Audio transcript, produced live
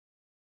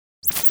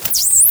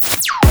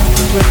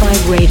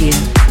Revive Radio.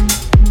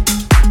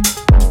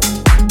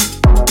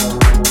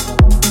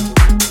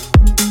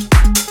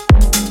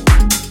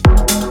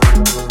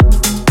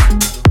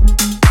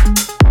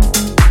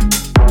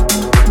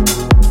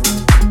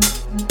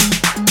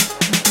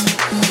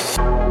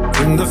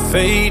 In the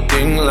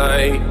fading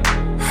light,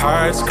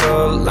 hearts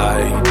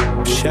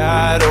collide,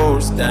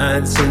 shadows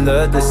dance in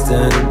the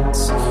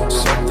distance.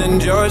 Something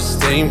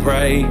just ain't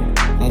right,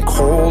 I'm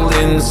cold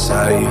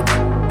inside.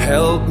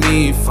 Help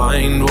me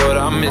find what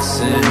I'm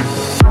missing.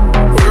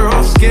 We're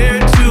all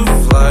scared to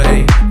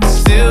fly,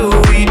 still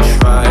we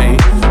try.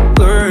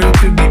 Learn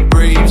to be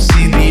brave,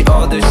 see the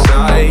other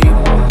side.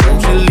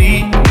 Won't you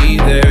lead me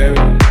there?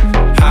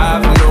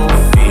 Have no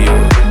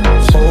fear.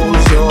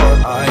 Close your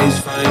eyes,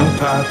 find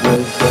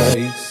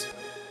paradise.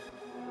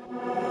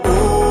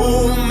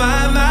 Oh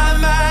my, my,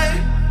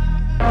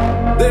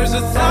 my. There's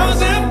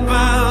 1,000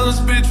 miles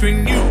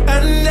between you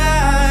and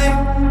I.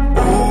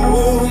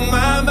 Oh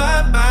my,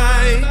 my,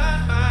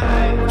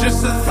 my.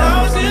 Just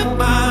 1,000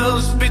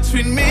 miles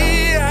between me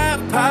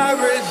and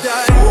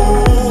paradise.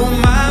 Oh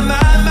my,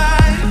 my,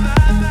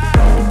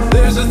 my.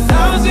 There's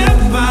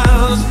 1,000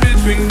 miles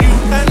between you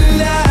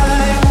and I.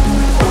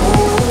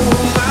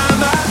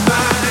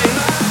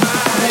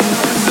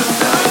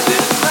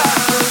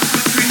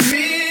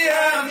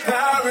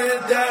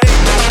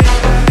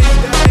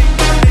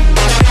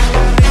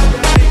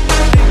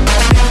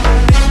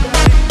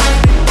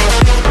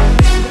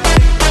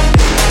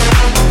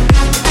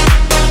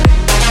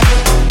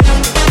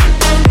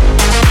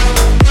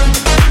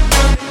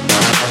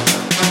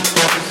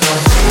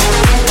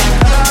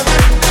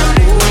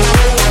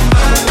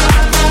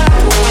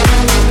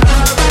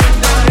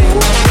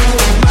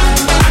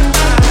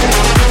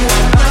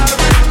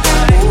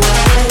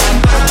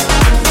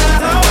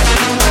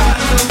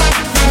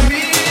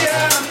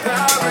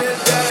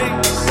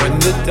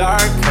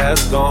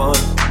 Gone,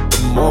 the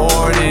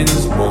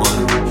morning's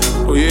won.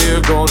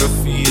 We're gonna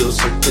feel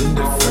something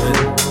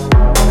different.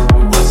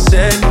 We'll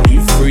set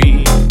you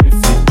free if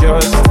you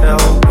just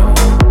tell me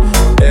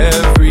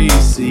every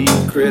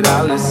secret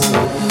I listen.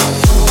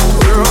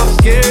 We're all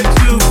scared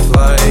to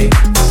fly,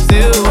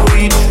 still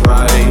we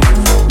try.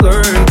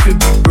 Learn to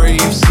be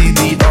brave, see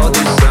the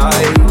other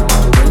side.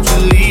 Won't you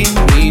lead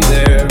me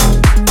there?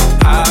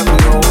 Have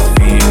no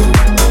fear.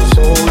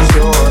 Close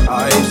your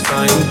eyes,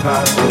 find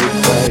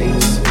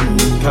paradise.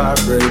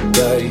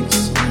 Paradise,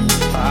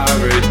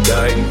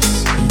 paradise.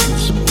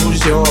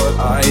 Close your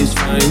eyes,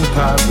 find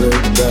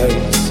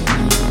paradise.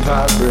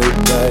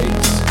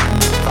 Paradise,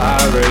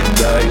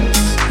 paradise.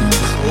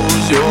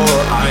 Close your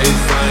eyes,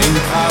 find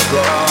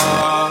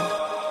paradise.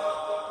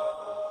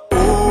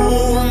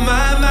 Oh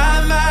my, my,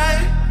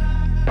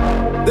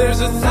 my.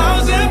 There's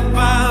 1,000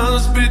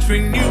 miles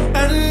between you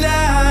and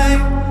I.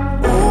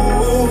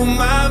 Oh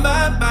my,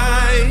 my,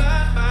 my.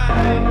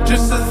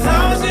 Just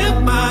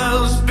 1,000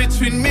 miles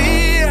between me.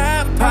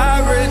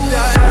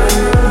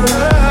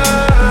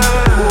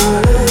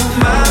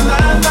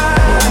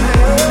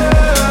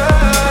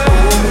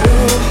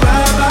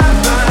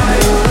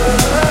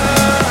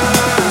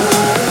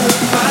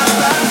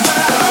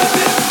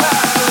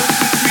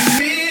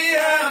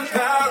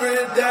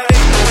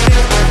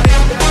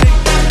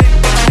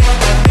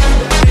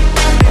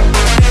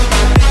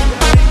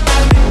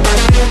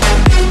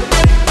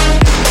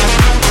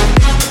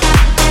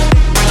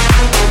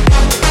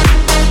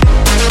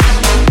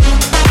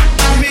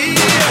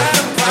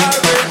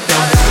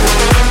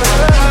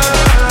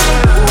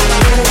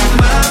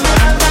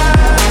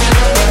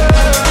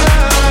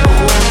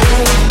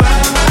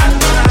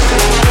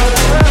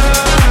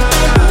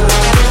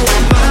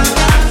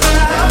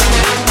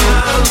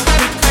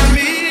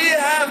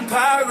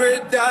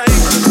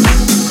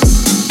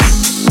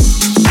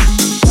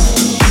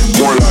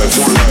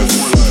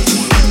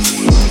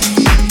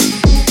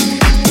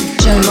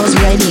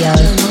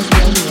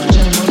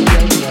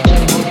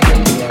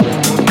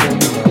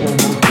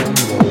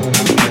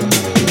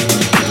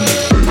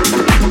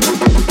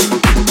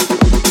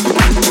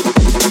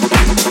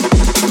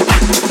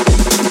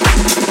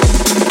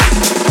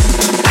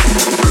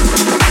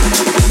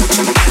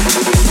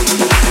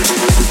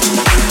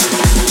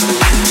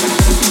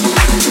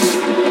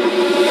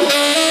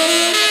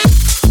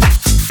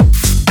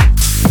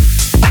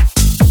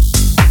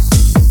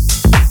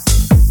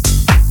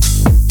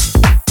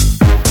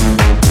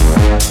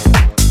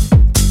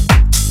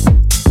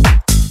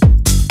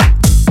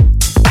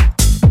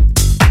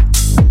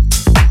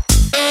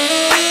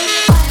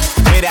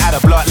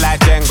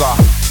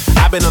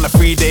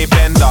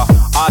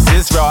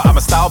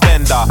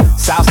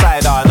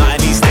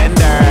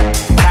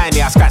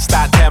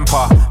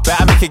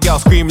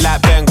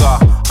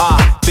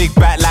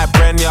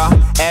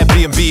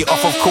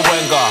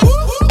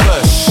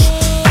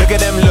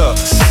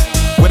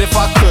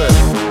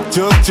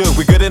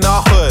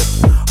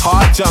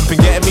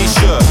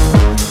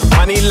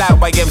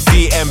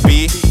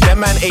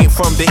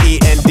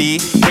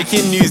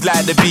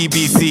 The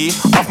BBC,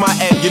 off my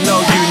end, you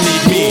know you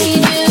need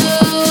me.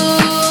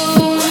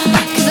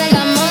 Cause I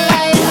got more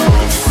life,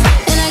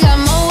 and I got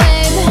more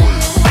wave.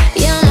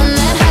 Yeah, I'm on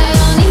that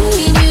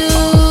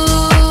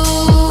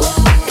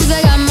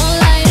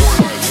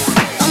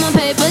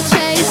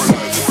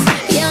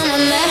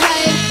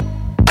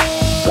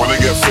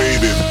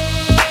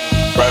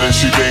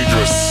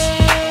dangerous.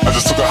 I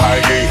just took a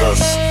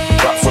hiatus,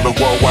 back for the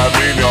worldwide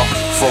mania.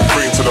 From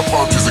green to the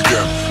parties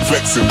again,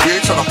 flexing, we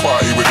ain't tryna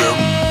party with them.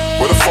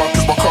 Where the fuck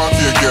is my car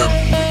key again?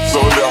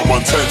 Slowly I'm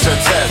on 10.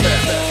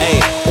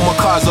 Hey, all my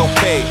cars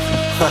okay.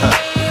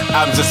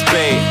 I'm just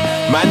paid.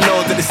 Man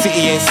know that the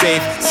city ain't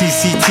safe.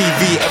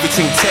 CCTV,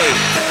 everything tape.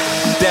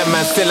 That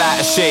man still out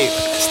of shape.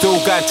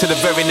 Still going to the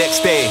very next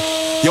day.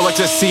 Yo, I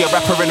just see a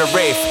rapper in a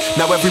rave.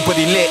 Now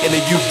everybody lit in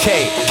the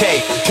UK.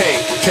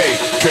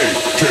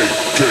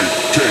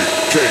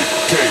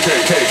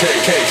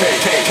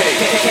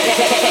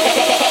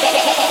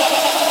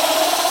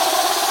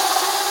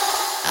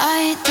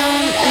 I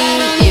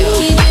don't need you.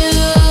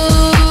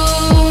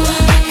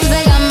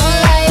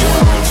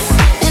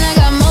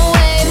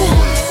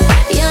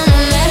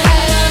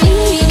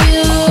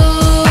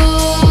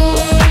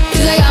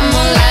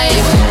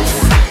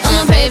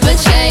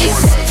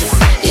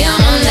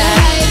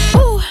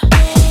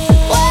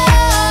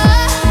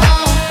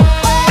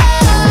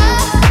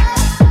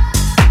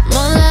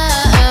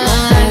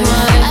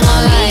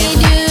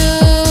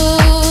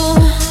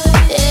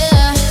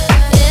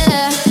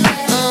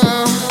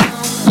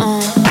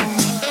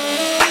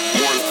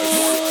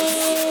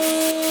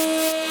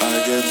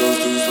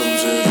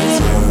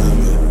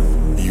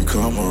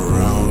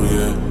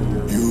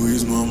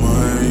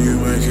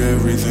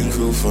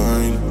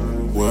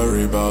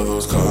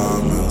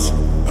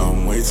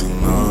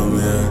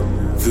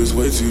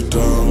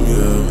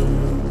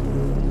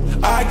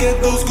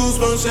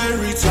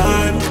 Every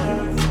time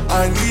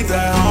I need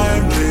that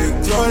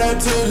Heimlich, throw that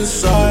to the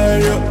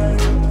side, yeah.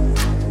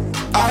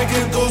 I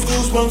get those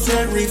goosebumps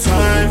every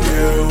time,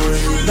 yeah.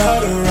 When you're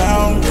not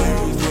around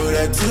me, throw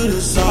that to the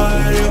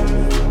side, yeah.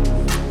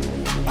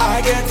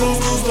 I get those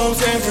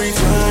goosebumps every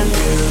time,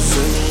 yeah.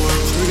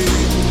 713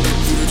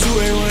 through the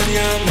 281,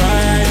 yeah, I'm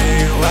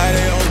riding. Why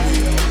they on me?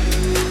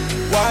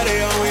 Why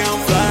they on me? I'm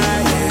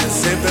flying,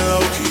 sipping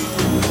low key.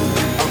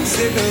 I'm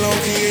sipping low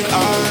key and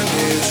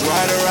honest,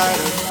 rider.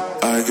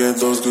 I get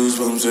those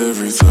goosebumps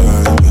every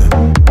time, yeah.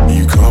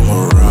 You come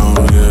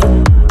around, yeah.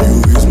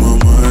 You ease my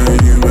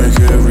mind, you make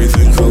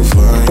everything feel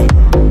fine.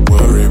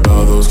 Worry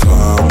about those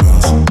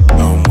comments,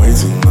 I'm way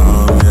too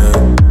numb,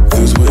 yeah.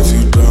 This way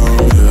too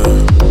dumb,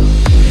 yeah.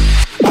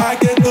 I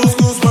get those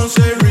goosebumps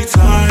every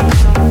time.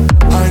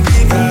 I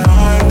need that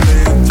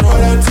Heimlich, throw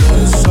that to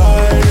the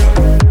side,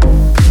 yeah.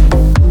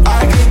 I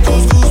get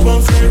those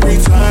goosebumps every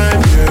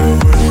time, yeah.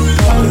 When you're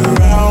not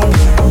around,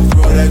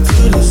 throw that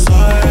to the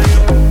side, yeah.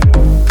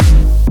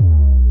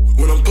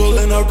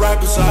 Pulling up right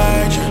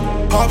beside you,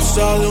 pop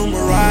star Lil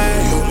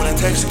Mariah. When I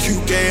text a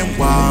cute gay and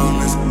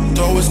wildness,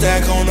 throw a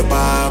stack on the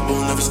Bible.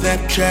 Never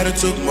Snapchat or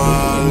took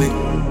Molly.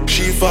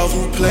 She fought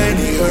for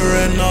plenty, her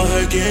and all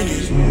her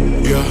guineas.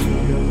 Yeah,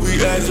 we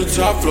at the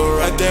top floor,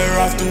 right there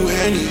off through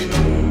Henny.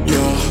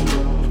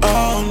 Yeah,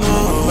 oh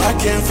no, I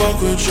can't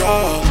fuck with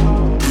y'all.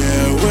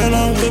 Yeah, when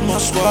I'm with my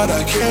squad,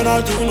 I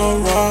cannot do no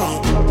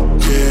wrong.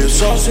 Yeah,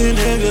 saucing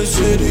in the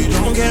city,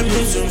 don't get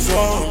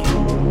misinformed.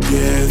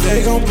 Yeah,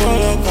 they gon'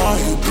 pull up on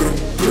you, brr,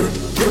 brr,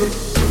 brr.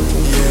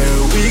 Yeah,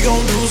 we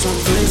gon' do some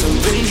things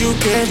you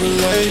can't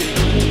relate.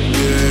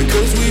 Yeah,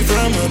 cause we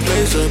from a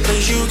place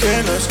you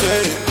cannot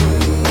stay.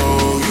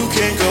 Oh, you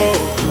can't go.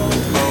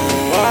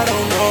 Oh, I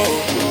don't know.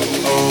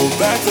 Oh,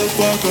 back the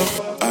fuck up.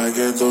 I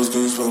get those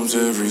goosebumps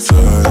every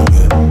time,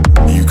 yeah.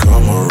 You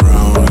come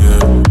around,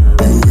 yeah.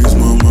 You ease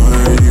my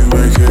mind, you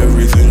make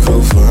everything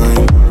feel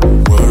fine.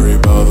 Worry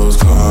about those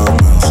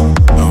comments,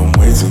 I'm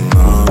way too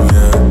numb,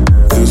 yeah.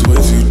 This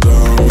way too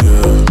dumb,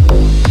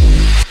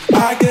 yeah.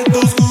 I get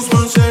those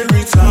goosebumps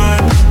every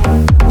time.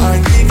 I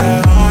need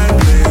that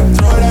Heimlich,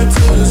 throw that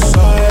to the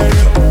side,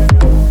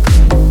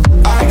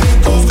 yeah. I get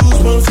those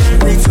goosebumps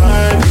every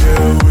time,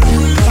 yeah. When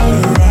you're not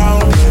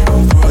around,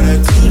 throw that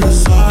to the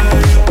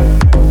side,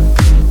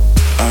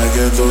 yeah. I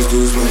get those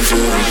goosebumps every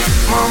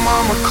time. My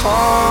mama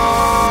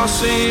called,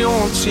 see you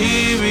on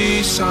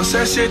TV.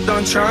 Sunset shit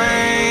done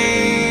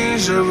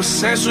changed. Ever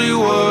since we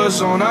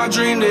was on, I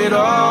dreamed it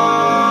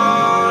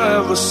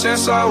all. Ever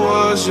since I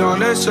was young,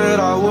 they said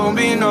I won't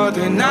be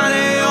nothing. Now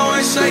they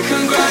always say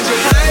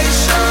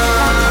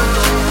congratulations.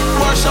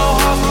 Worked so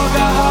hard,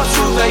 forgot how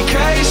to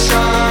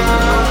vacation.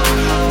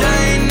 They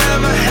ain't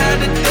never had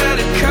the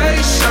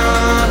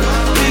dedication.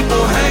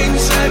 People hate and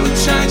say we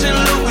changing,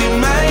 look we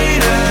made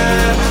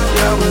it.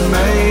 Yeah, we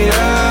made it.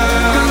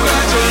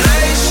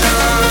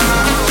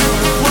 Congratulations.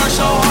 Worked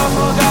so hard,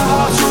 forgot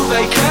how to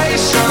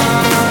vacation.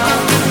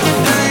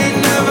 They ain't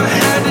never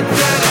had the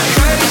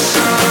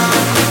dedication.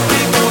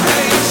 People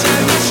hate and say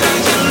we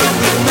changing, look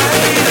we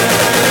made it.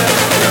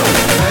 Yeah, we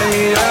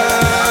made it.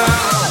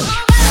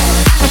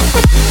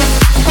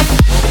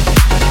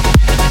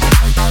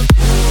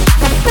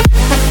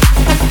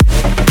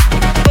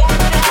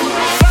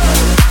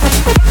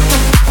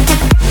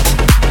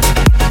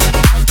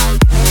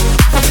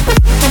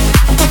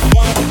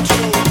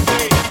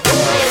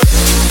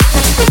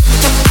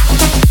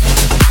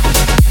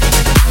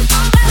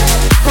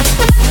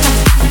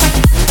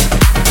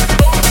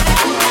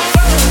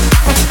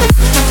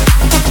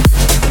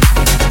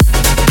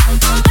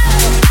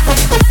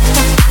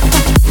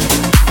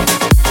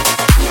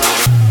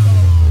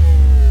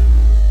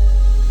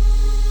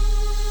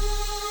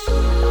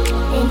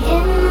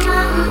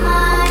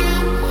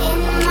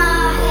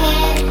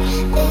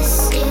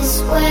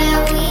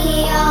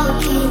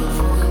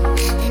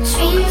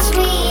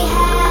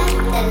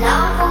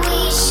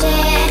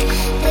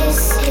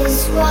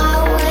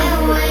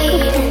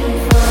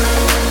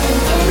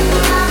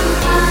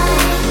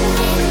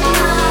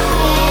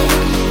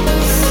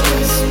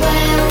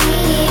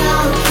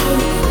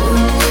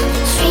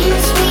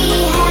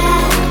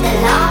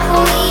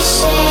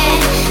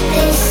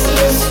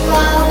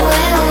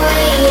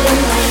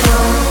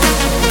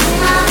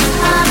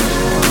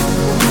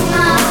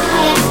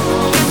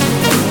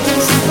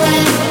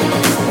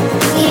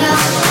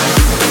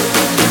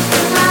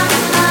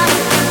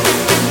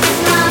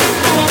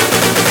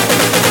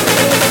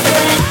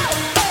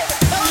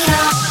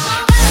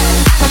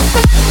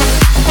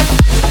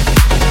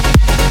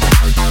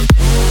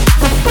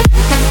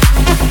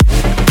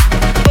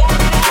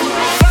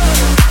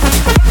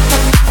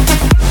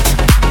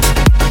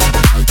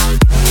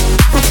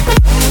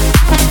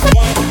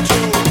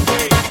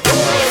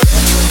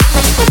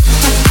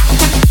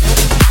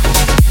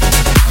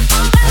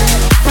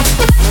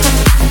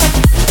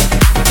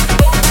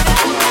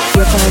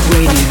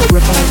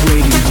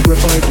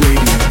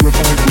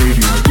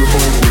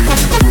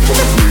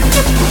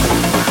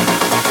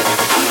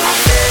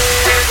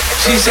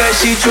 said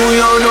she too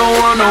young, don't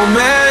want no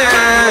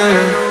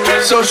man,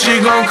 so she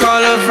gon'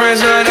 call her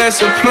friends, now that's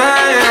a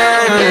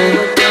plan.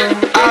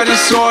 I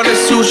just ordered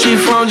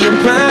sushi from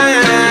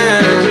Japan.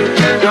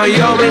 Now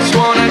yo bitch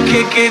wanna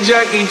kick it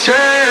Jackie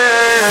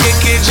Chan.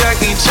 Kick it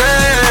Jackie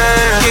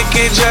Chan. Kick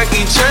it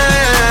Jackie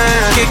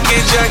Chan. Kick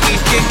it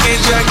Jackie, kick it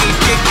Jackie,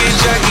 kick it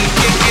Jackie,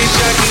 kick it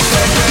Jackie.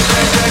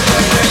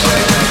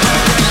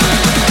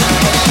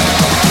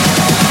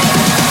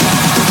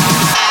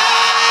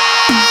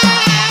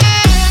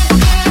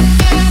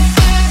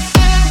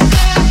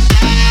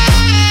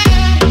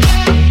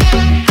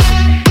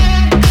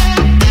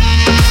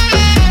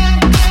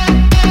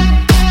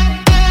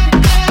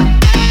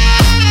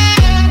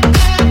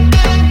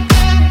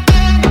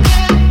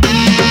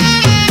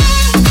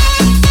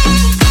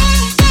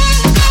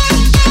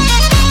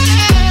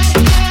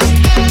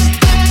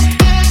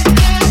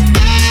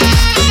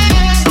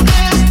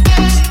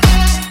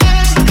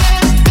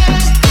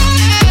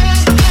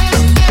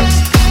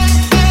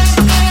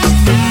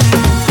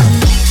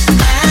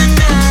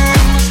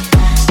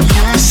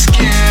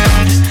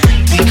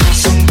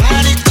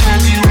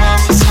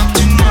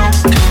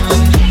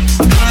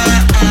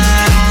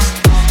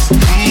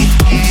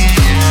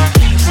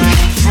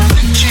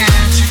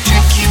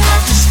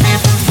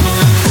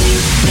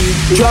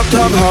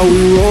 Top how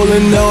we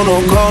rollin' down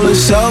on College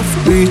South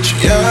Beach.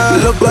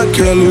 Yeah, look like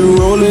Kelly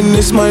rollin',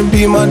 this might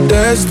be my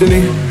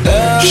destiny.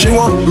 She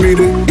want me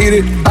to eat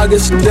it, I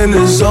guess then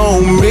it's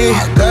on me.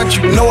 That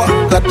you know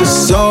I got the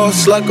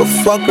sauce like a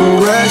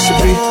fucking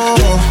recipe.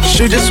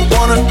 She just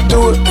wanna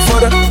do it for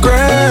the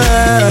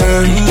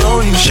grand.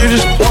 She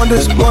just want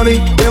this money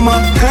in my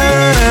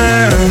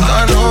hand.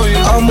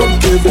 I'ma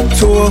give it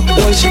to her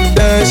when she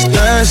dance,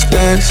 dance,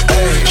 dance.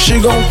 She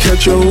gon'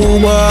 catch a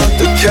Uber out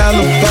the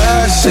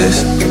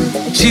Calabasas.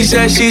 She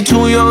said she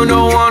too young,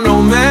 don't want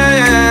no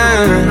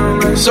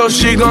man, so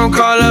she gon'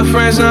 call her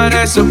friends, now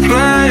that's a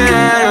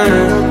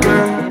plan.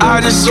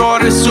 I just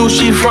ordered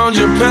sushi from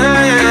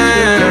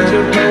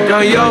Japan. Now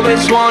yo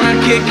bitch wanna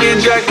kick it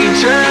Jackie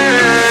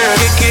Chan.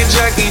 Kick it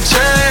Jackie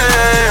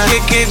Chan.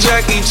 Kick it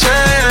Jackie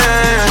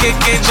Chan.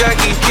 Kick it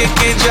Jackie, kick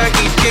it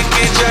Jackie, kick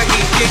it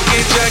Jackie, kick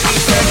it Jackie.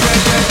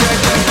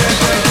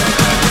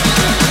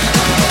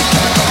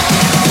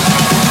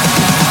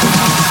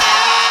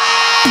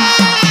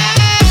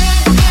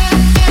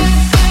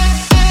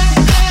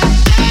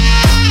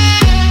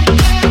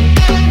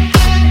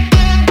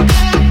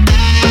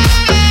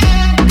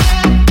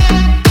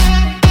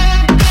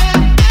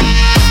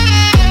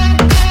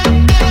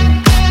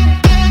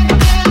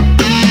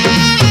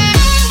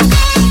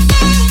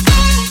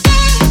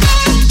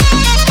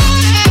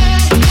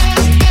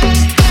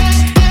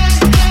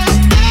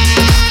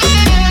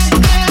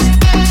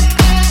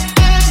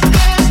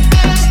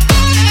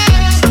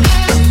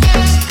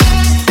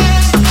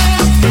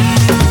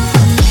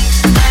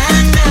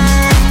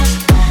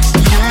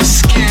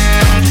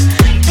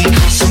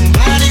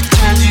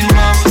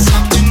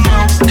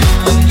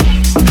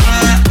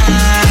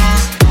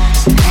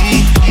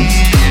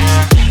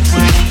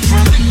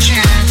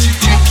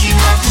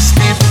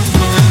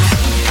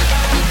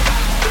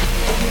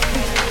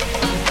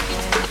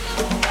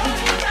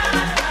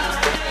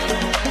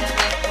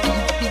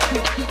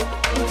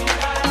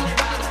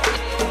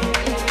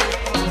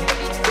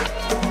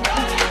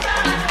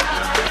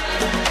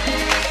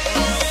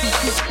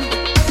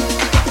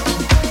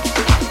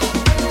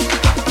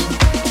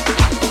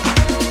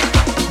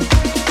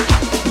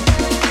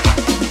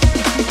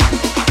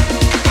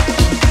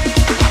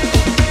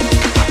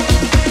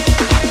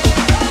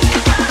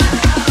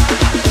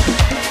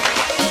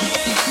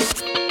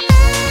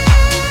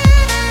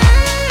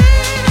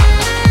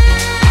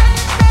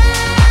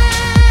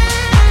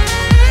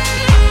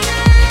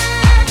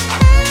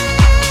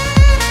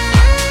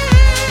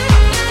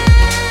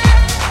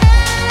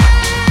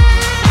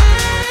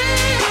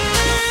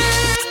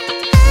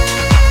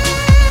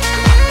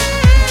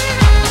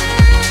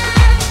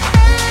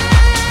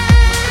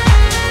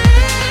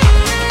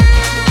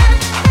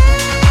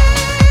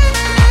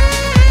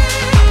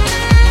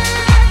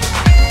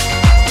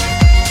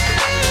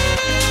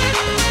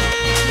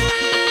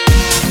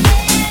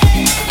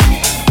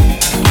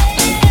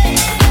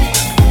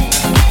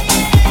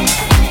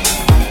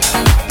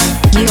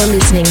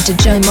 Listening to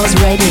Joe Moz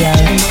Radio.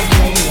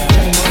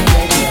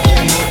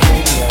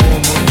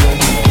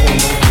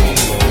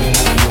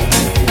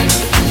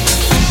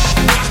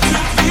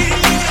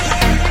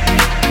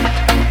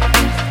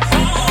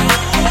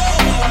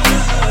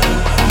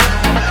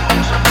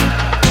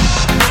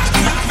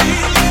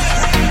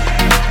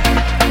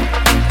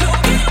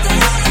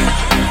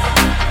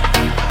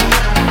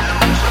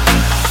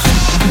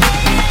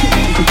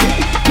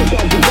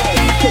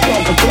 Check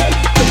out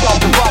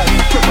the vibe,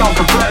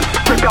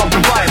 check out the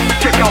vibe,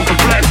 check out the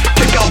vibe,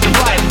 check out the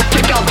vibe.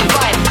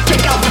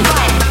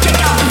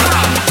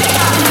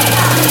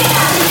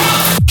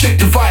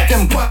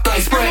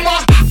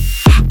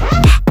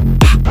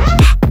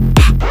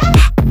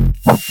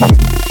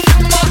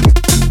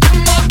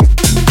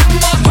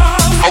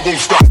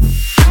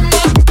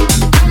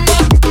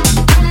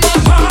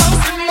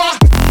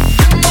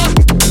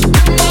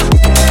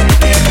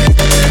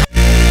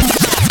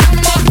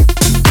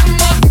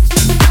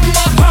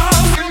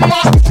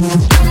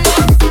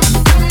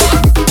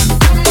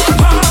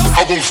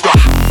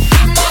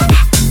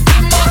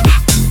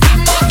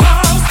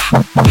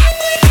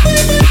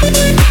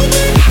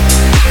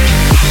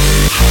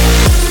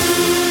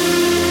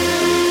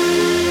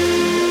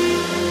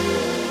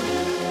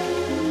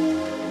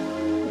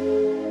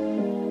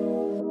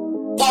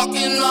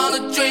 walking on a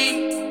dream.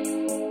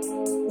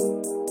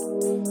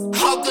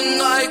 How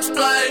can I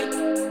explain?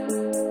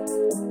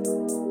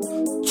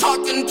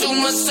 Talking to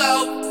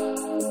myself.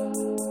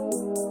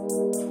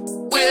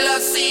 Will I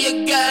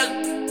see again?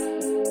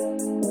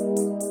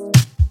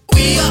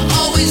 We are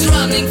always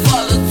running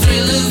for the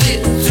thrill of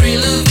it,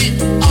 thrill of it.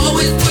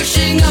 Always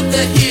pushing up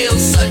the hill,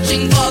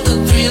 searching for the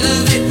thrill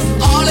of it.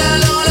 All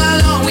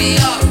along we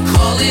are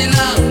calling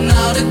out and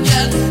out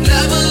again.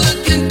 Never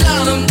looking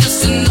down, I'm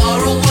just an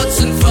aura of what's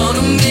in front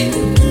of me.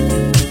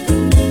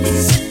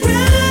 Is it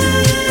right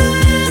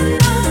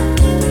now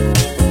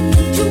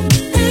to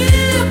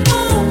hear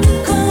more?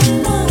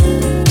 Come on,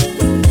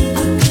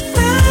 I can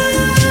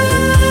follow.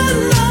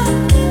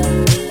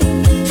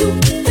 To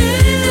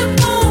hear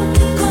more,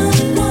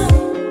 come on.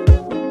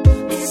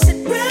 Is it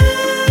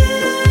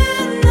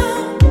right now?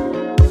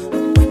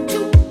 When to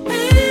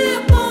hear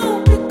more,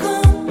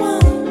 come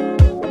on,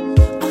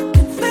 I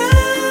can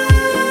follow.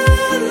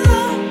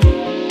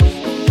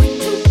 When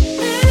to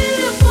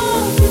hear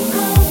more,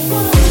 come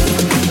on.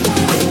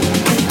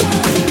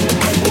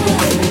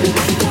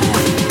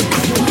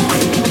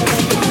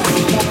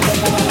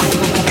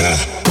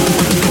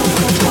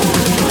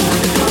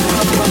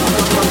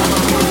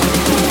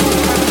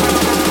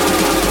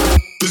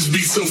 This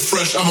beat so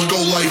fresh, I'ma go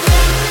like.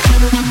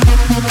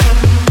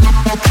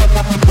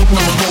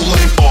 I'ma go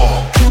like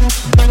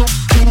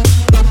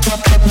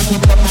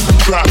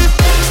drop.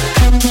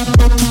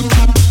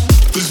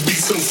 This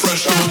beat so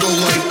fresh, I'ma go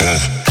like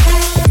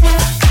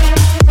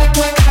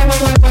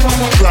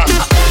drop.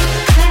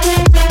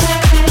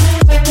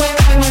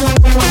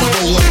 I'ma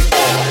go like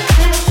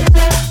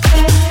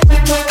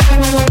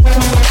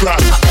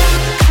drop.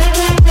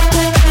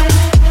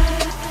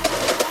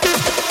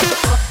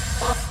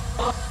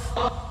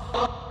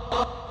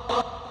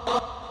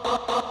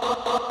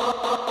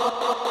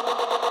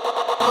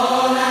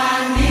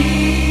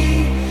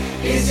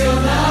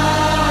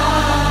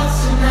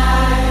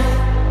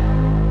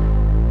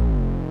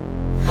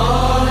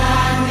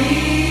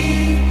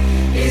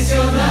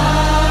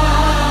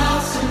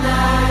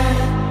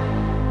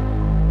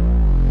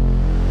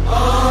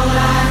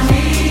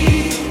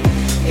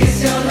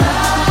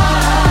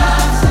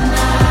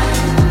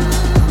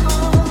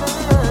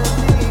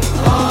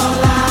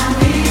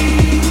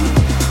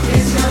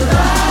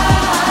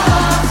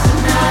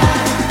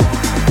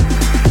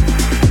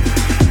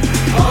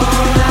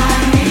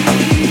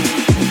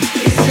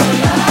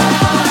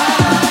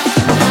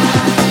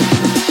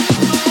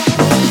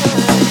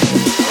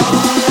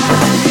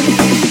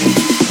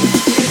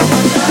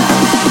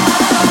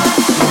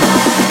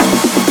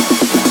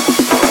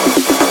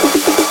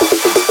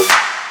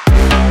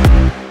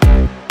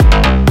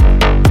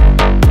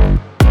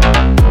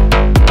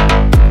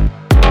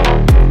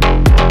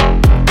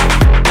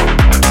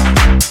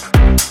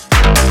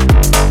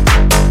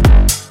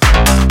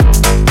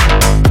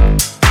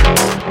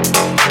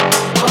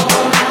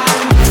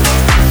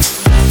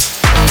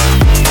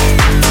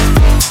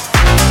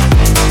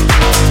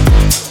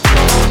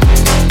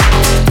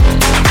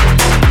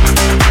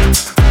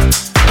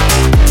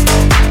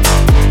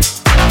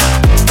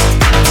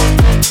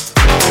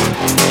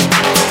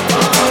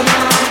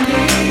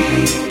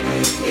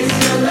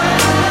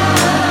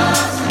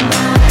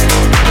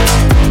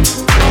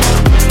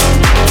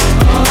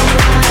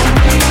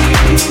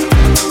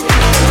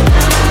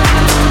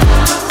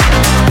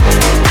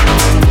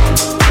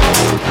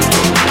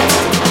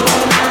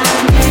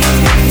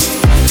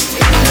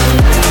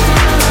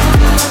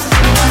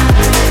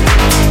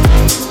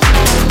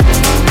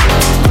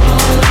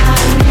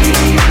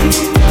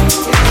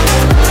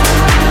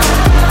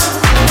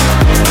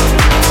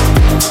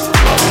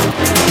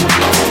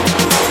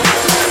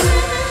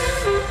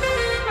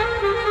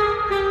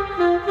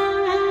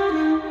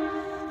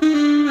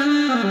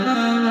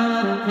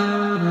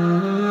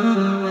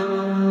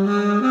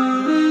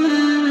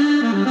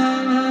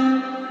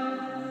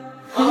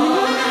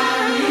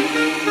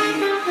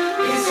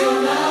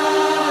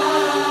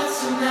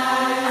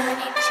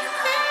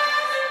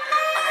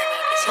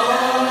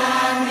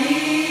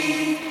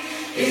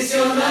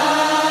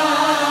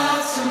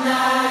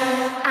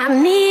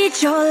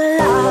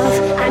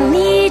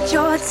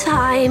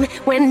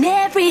 When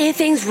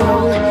everything's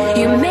wrong,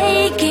 you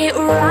make it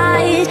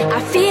right.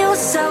 I feel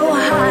so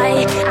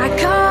high, I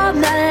come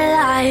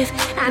alive.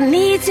 I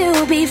need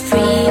to be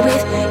free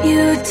with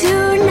you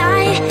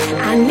tonight.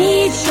 I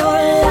need your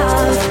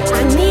love,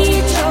 I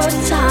need your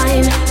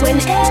time. When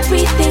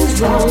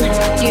everything's wrong,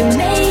 you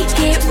make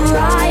it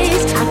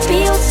right. I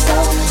feel so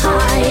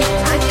high,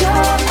 I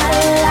come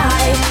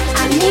alive.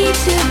 I need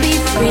to be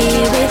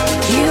free with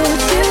you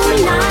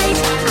tonight.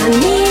 I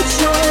need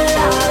your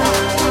love,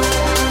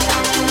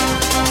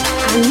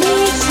 I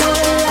need your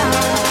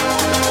love,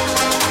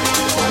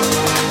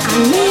 I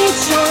need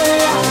your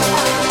love,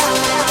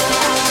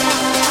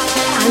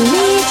 I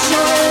need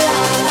your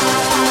love,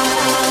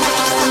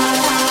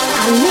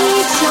 I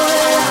need your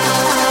love.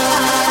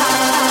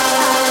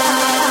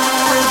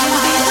 Will you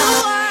be the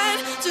one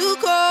to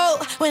go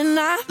when I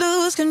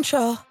lose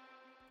control?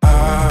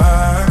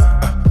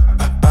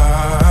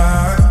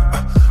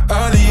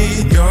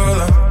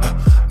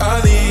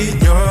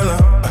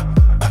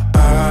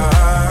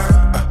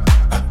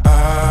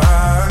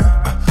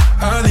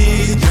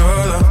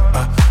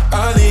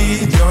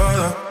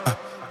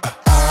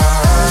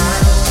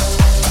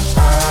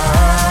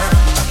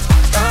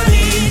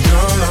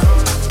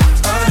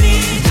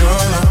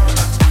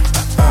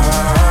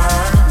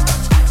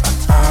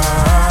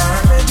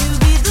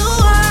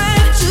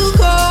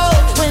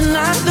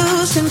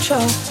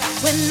 control.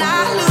 When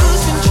I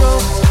lose control.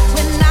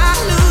 When I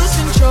lose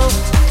control.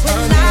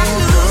 When I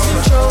lose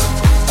control.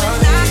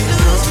 When I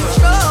lose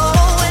control.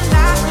 When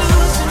I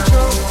lose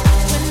control.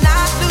 When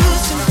I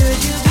lose control.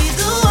 Could you be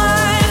the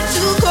one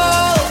to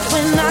call?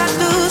 When I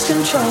lose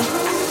control.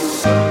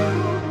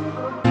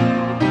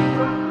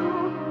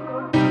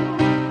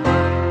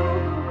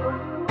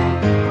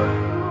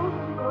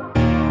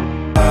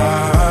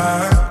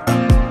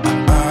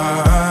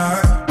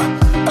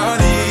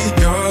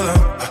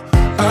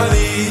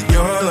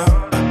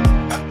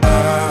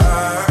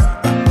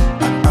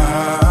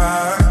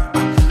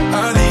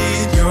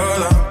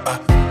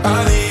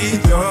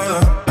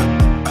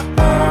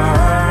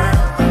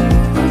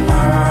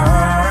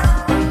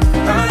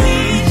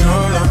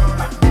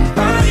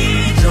 I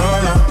need your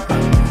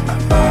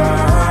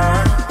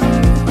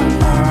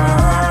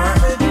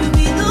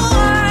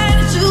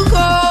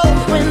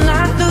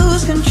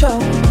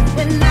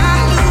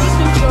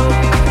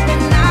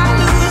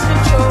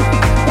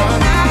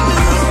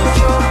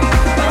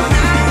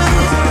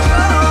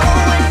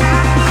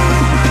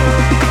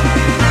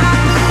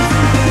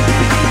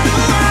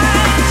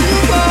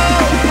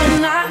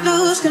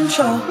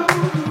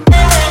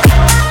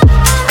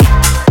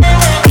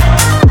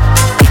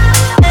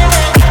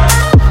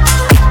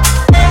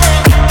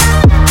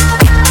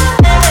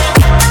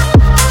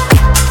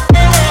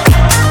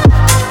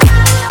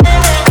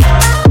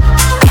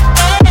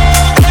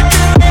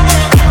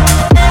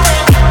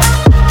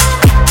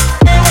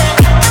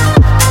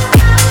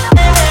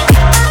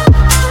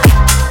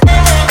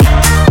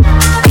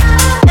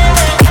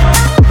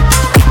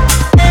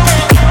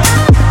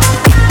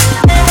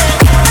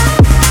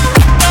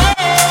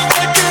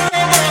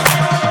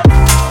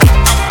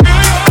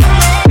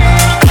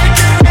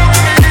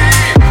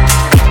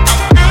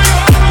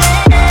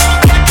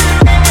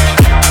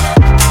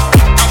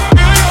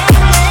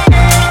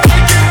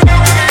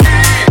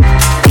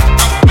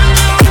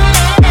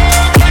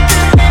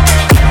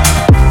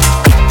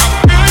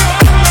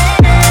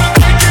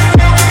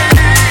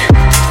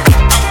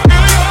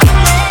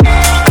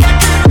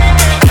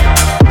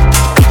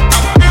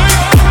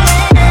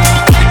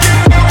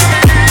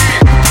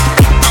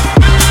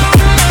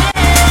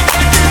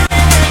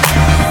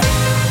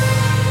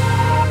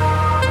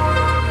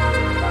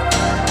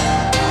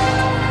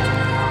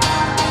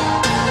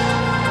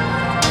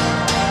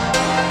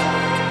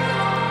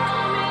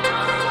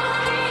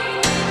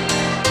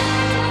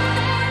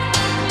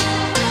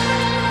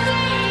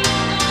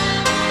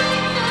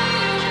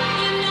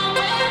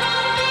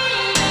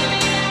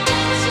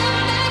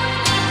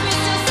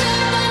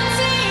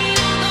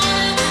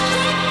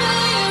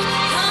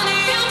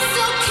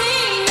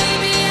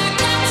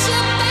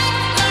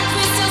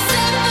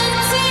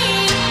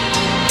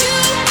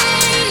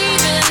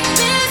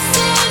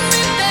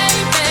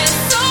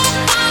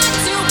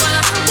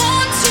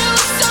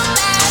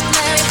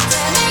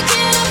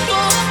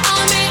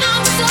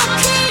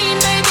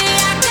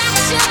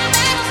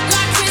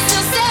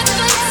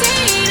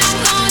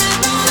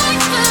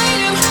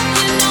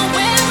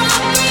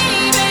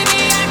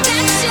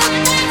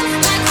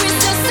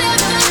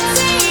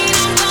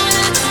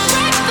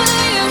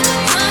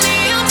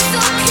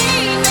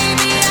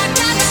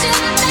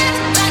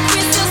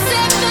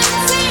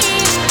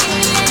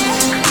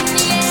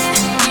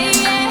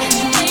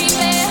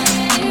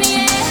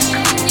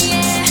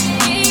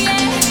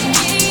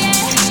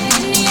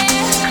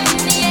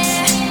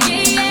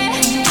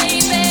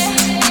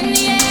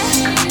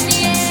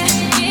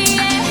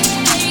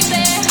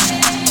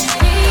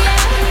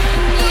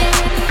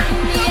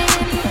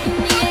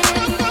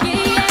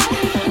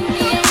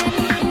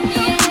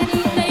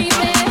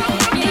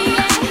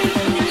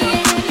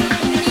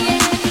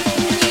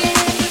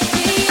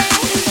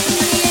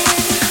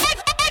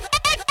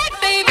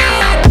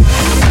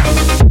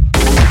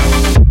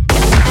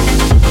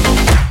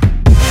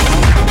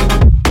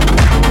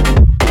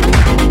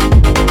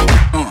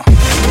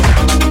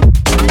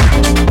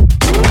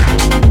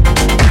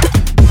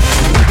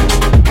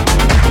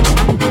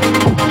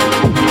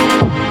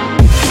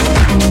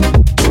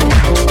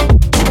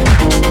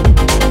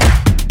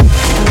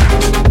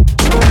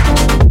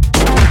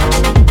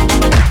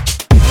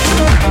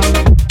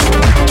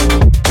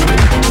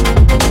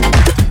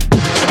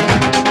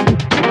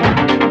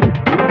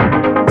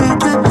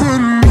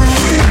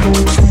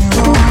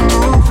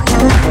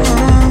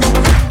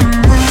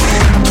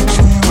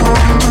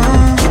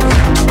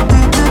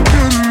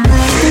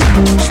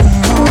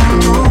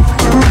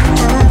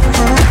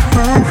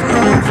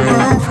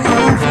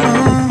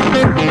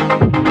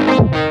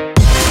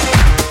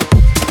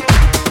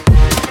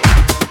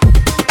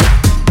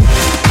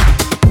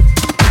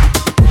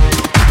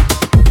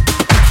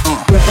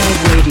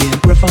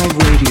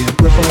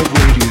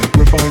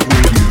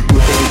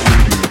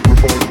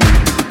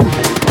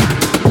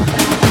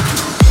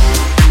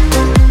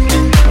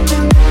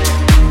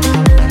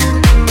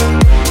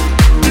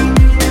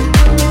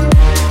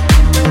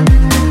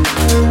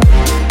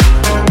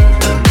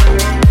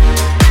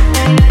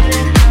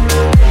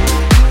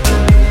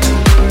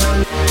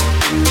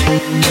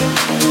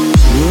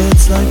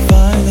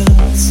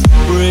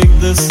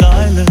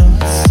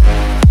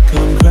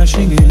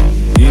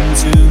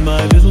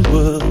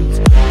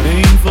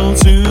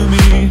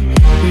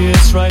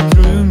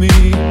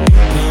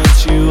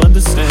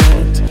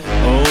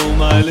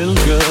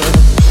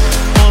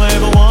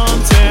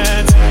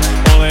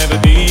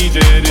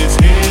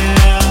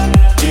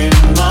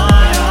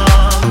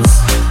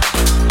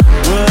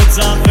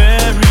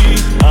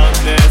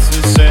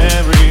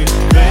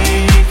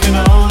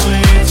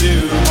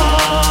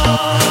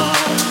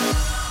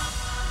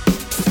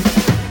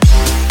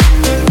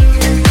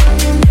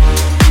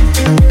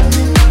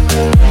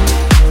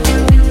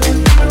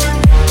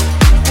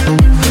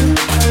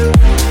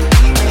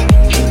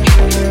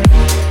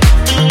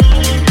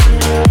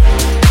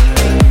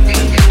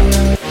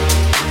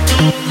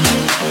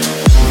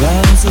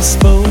Vows are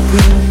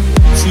spoken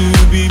to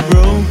be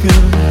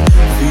broken.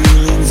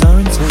 Feelings are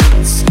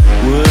intense,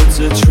 words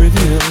are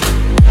trivial.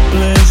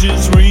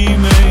 Pleasures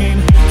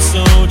remain,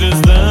 so does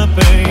the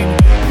pain.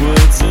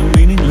 Words are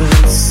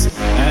meaningless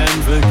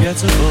and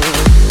forgettable.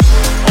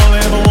 All I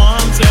ever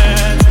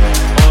wanted,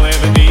 all I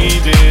ever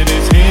needed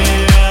is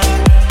here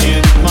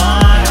in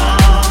my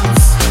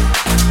arms.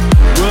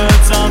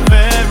 Words are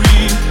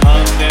very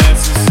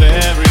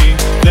unnecessary,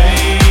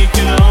 they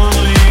can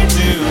only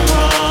do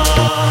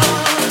harm.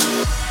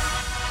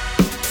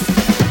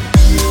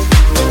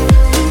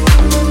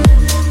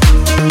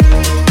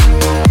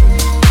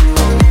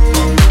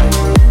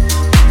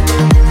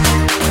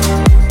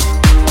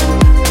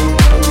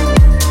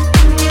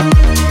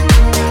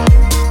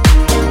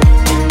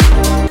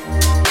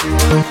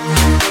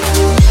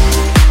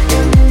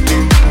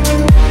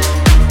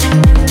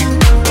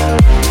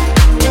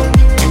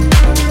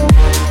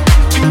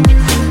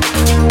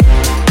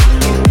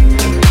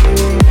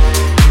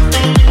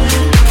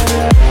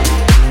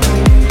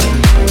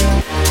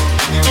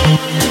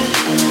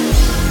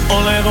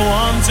 All I ever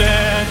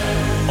wanted,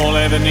 all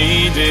I ever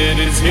needed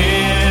is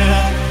here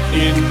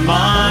in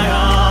my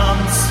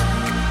arms.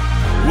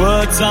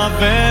 Words are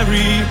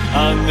very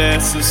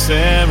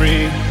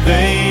unnecessary,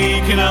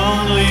 they can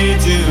only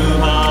do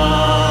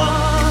harm.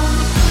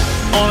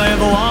 All I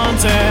ever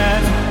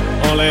wanted,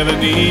 all I ever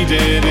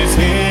needed is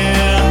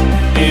here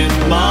in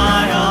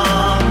my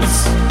arms.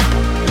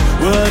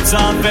 Words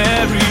are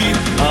very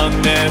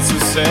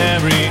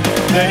unnecessary,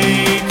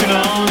 they can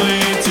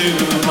only do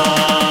harm.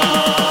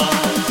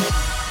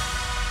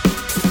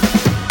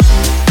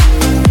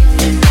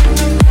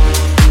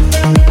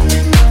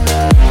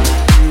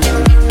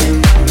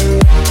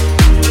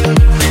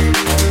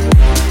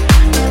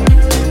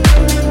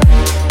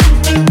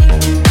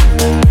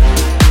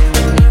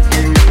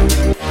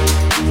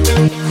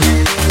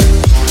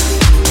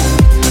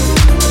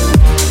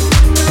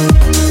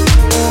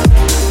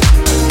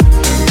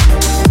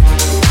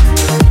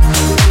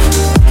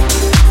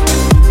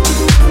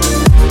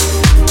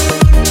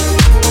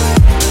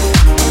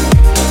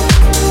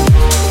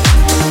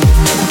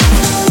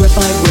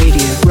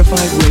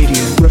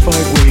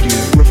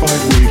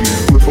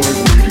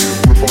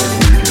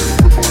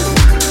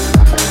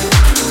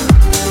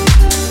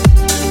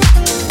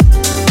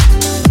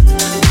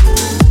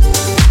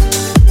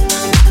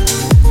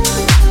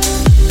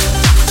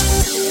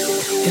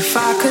 If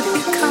I could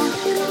become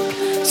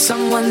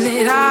someone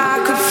that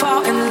I could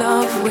fall in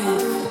love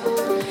with,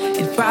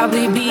 it'd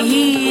probably be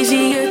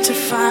easier to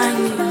find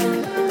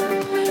you.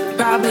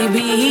 Probably be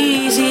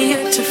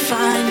easier to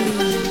find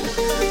you.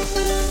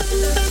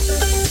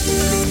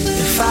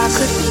 If I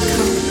could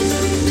become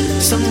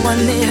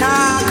someone that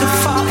I could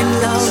fall in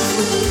love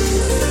with,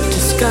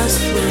 discuss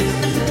with,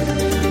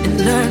 and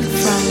learn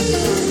from,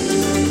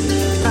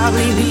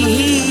 probably be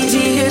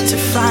easier to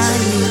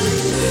find you.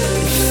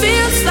 It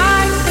feels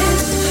like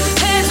this,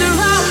 hands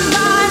around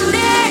my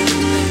neck.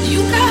 You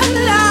got a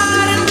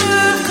lot of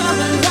nerve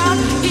coming around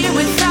here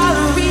without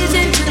a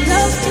reason to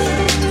love me.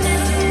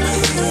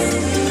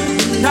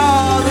 And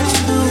all that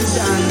you've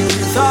done,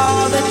 with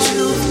all that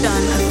you've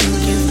done, I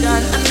think you've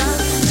done enough.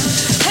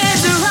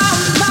 Hands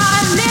around my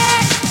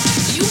neck.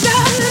 You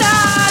got a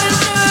lot of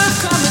nerve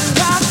coming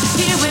around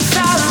here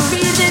without a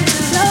reason to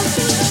love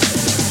me.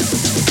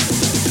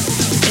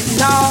 And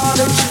all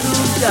that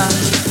you've done,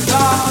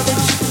 all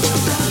that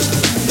you've done,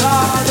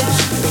 all that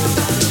you've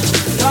done,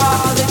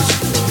 all that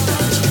you've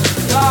done,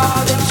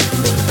 all that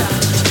you've done,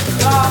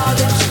 all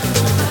that you've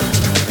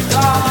done,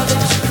 all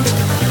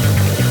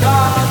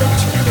that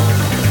you've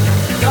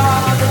done,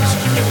 all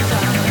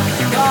that you've done.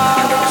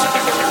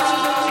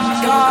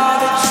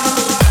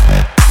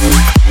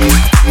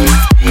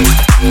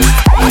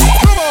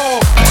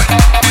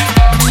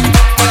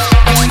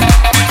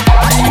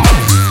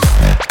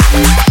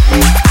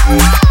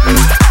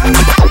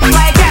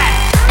 Like that.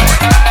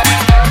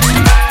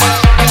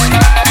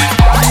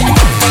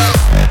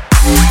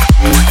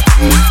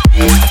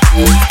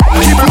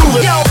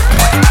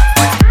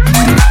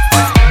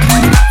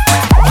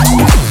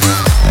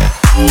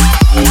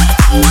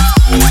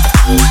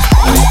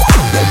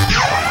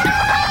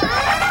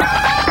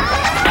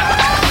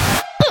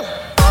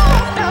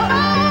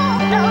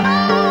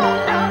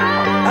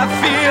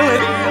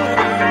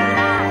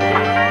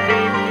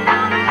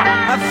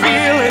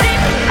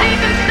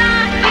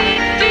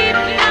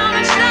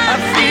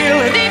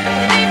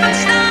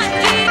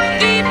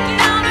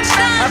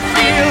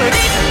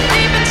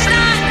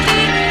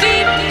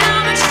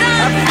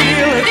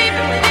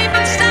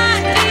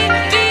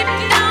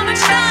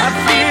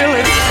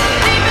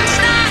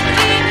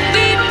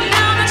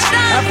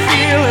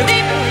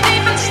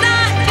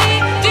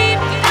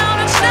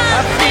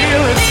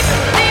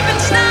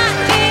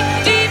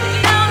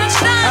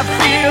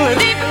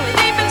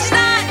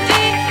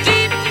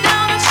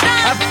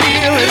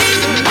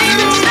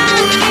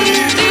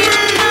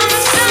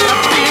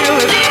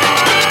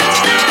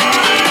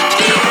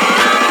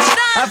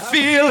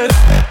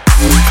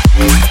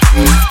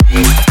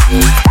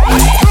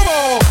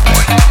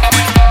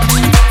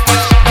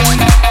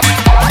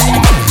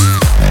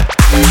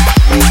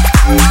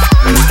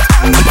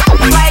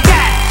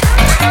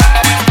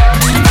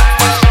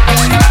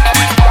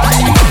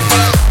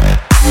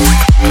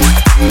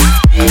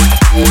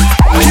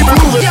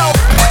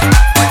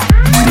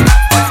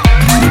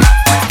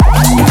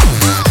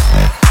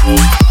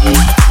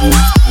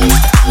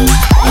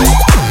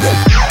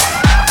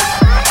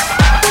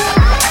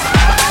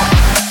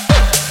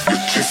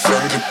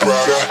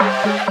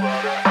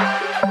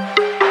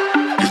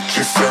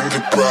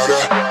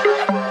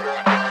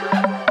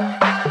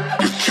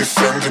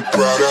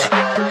 Prada.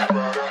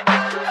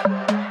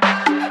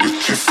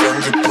 Gucci,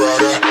 Fendi,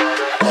 Prada.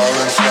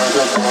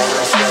 Balenciaga,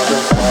 Balenciaga,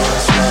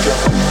 Balenciaga,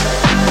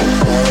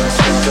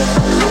 Balenciaga,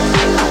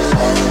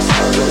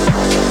 Balenciaga.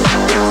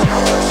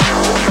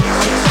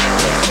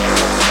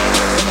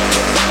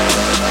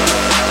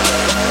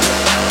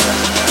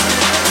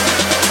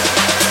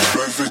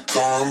 Louis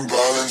Vuitton,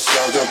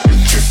 Balenciaga,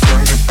 Gucci,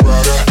 Fendi,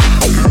 Prada.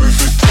 Louis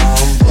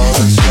Vuitton,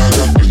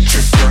 Balenciaga, Gucci,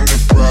 Fendi,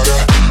 Prada.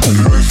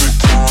 Louis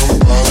Vuitton,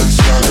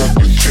 Balenciaga,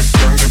 Gucci,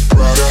 Fendi,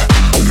 Prada.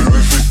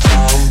 Louis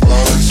Vuitton,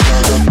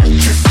 Balenciaga,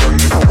 Gucci,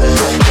 Fendi, Prada,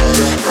 Prada,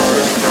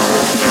 Prada,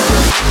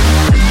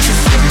 Gucci,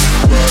 Fendi,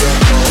 Prada,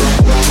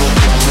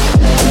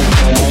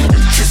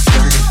 Gucci,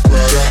 Fendi,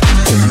 Prada.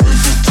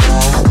 Louis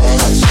Vuitton,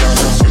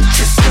 Balenciaga,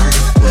 Gucci, Fendi,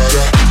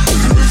 Prada.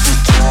 Louis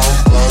Vuitton,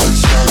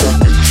 Balenciaga,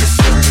 Gucci,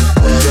 Fendi,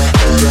 Prada,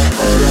 Prada,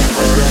 Prada,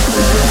 Prada,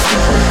 Prada.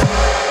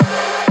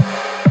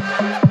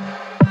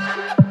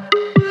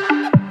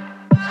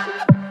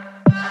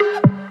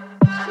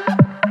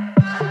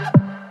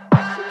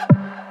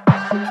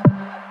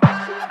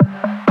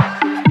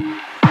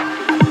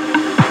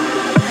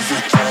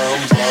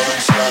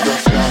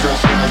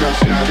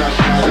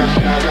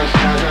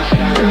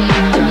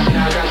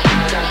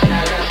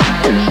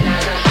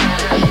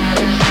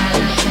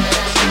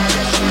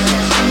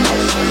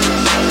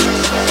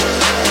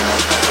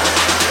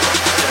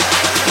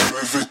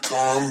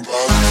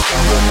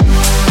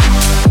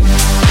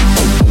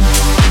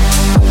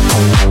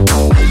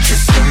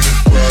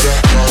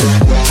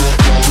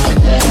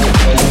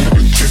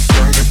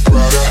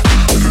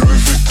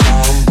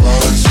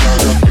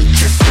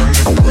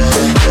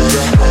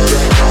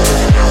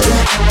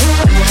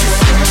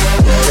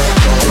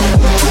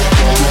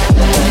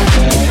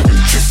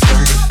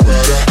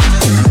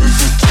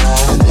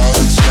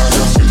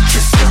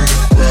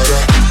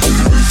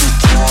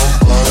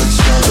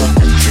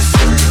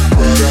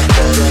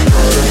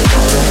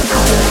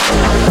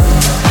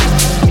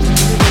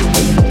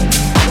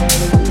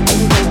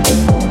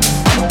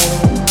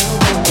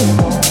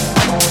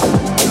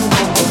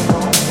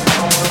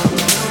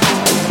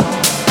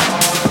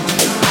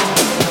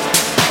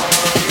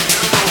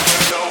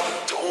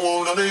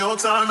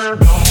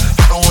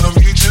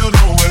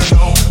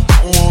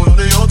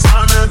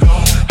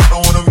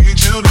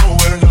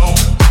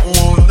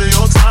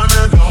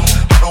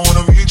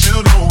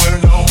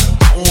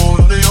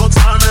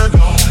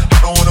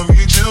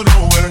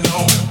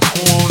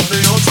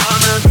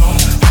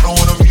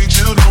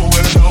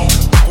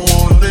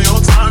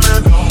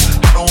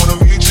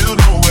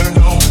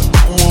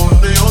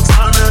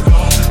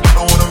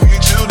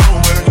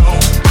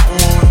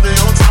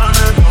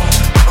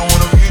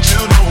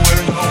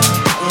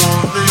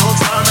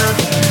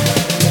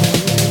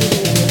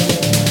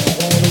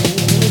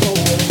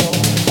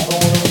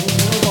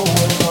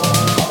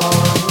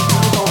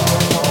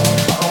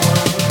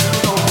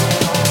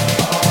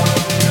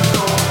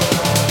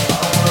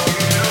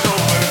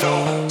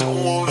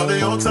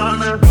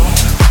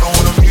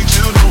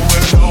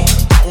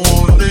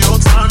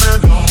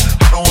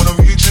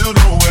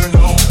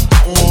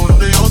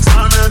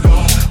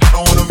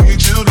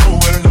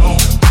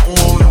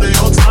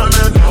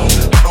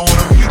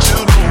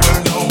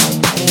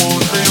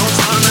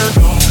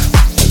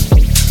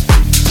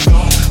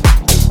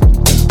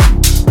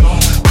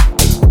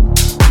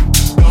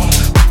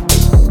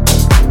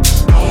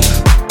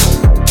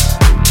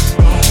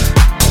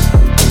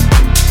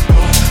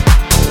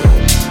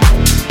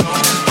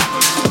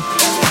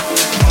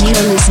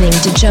 Listening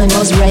to Joe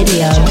Moz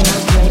Radio.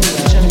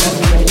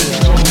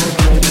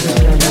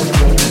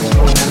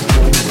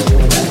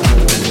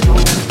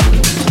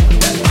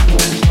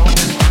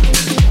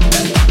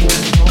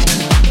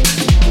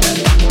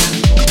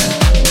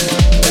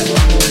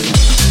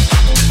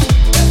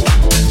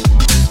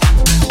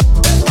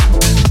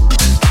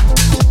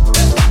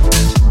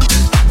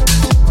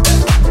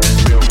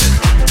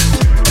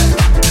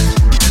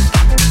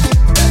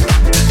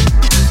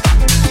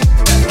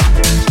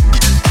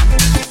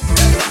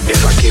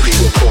 If I give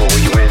you a call, will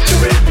you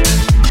answer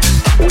it?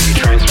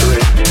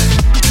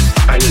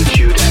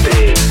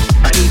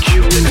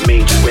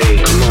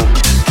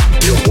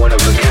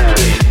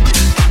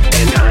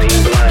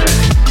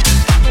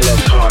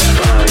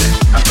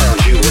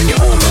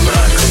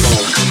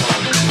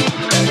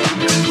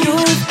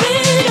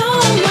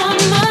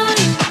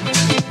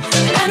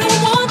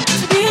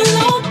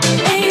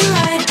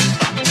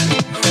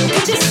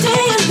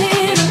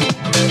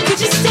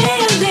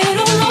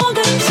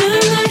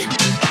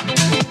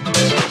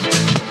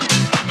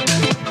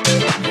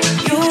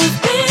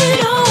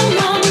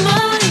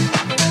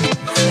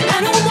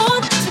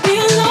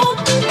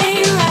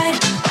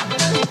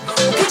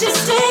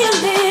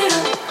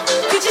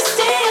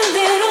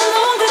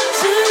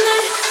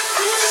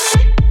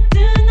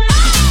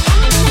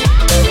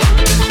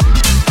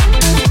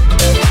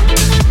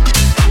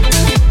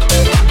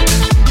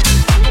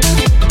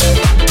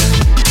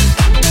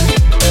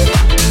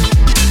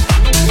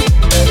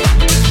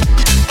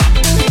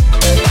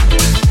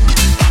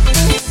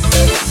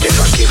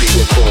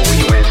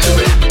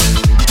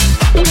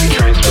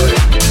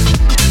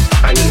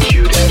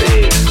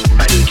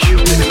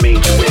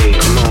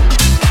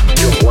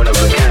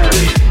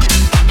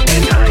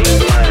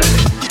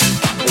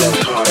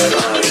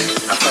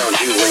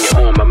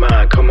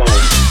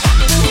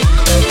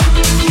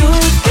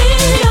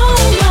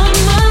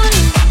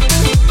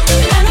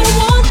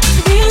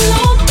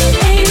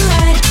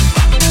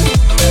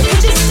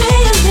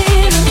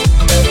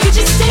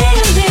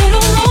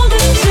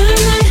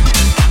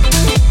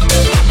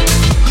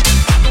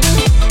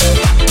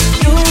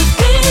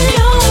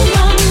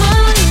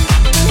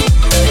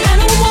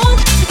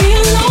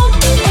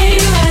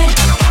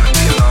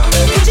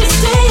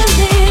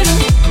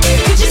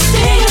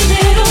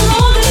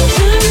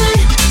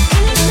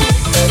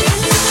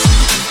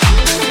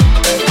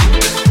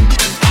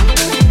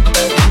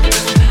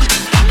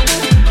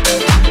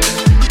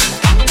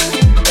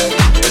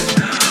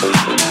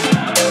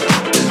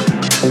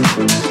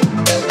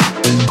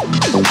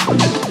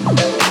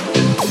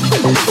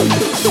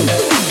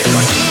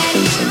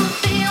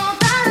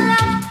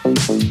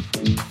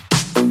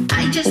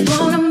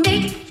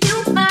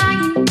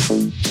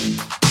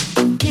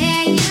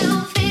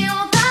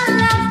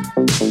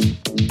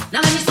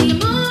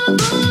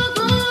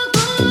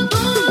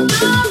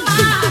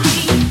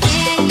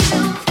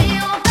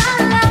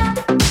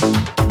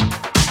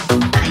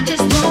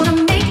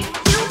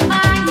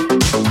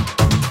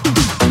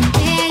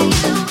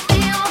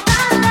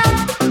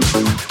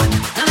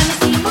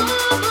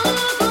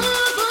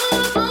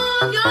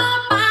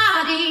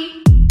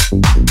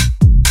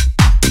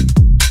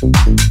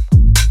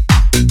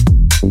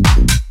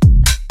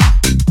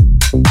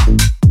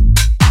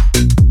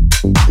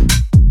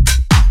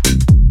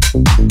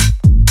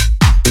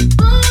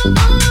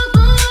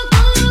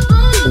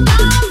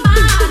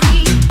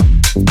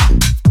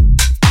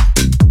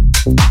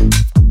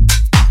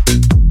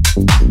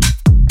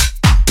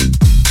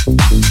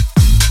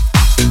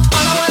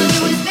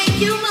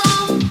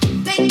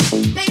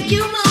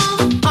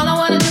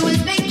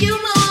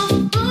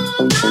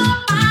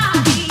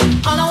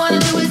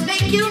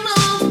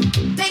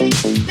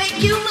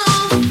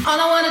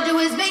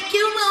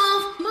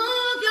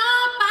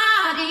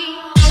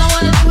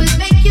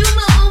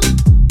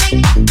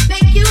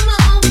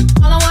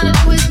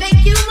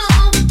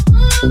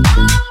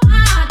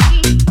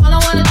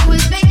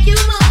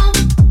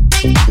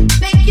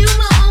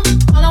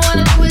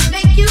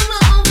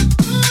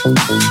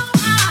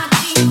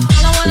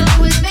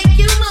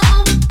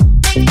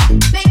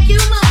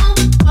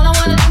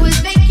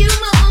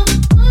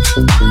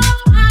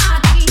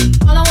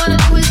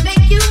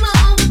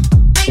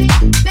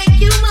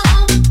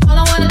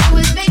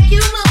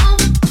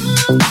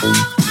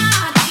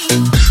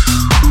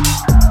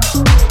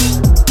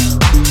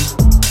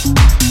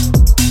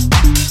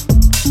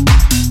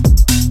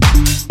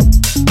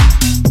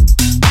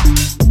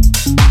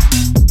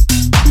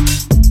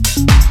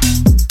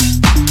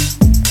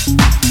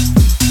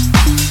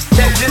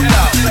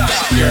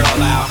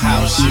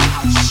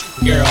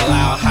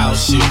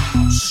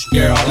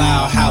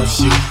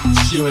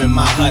 You in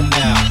my hut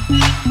now.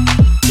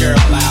 Girl,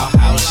 I'll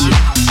house you.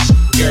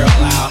 Girl,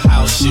 I'll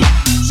house you.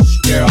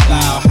 Girl,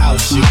 I'll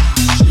house you.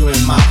 You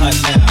in my hut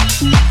now.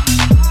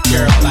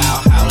 Girl,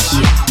 I'll house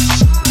you.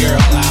 Girl,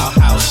 I'll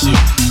house you.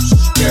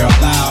 Girl,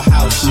 I'll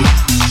house you.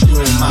 You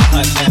in my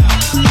hut now.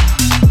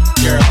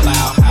 Girl,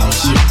 I'll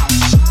house you.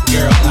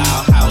 Girl,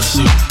 I'll house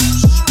you.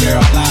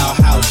 Girl, I'll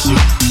house you.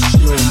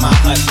 You in my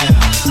hut now.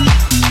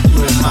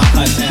 You in my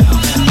hut now.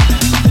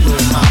 You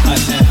in my hut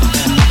now.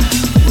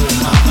 You in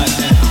my hut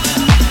now.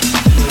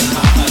 You in my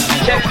hut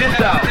now. Check this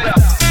out.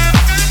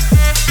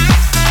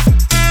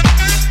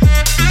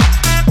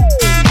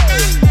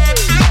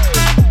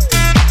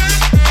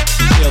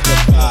 Feel the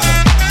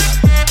vibe.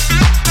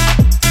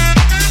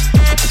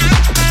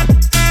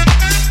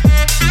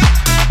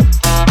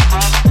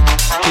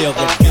 Feel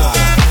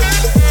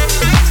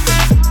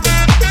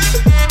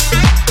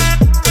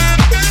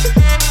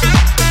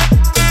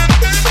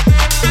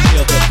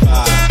the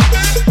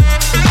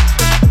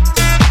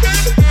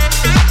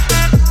vibe.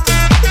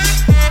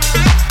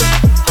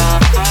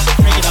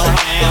 Bring it on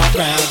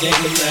round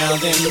and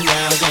round and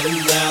round and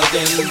round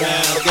and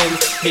round and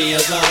feel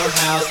the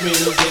house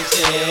music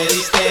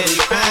steady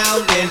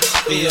pounding.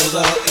 Feel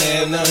the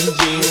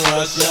energy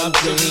rush up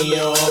to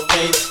your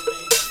face.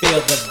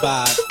 Feel the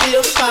vibe,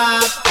 feel the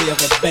vibe, feel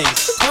the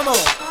bass. Come on.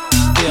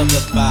 Feel the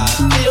vibe,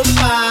 feel the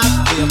vibe,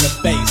 feel the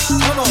bass.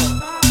 Come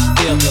on.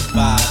 Feel the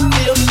vibe,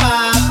 feel the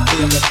vibe,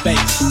 feel the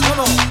bass. Come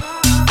on.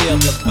 Feel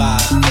the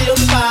vibe, feel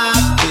the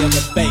vibe, feel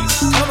the bass.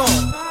 Come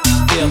on.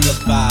 Feel the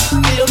vibe,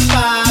 feel the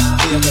vibe,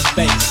 feel the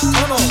bass.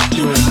 Come on.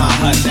 You in my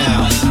hut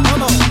now.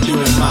 Come on. You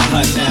in my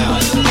hut now.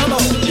 Come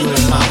on. You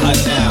in my hut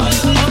now.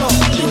 Come on.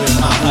 You in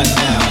my hut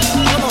now.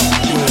 Come on.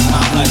 You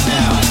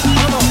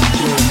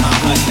in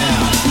my hut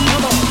now.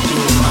 Come on. You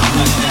in my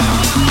hut now.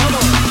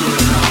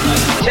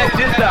 Check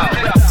this out.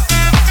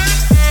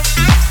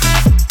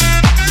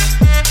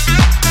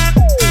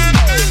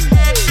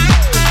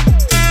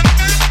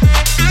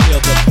 Feel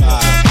the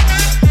vibe.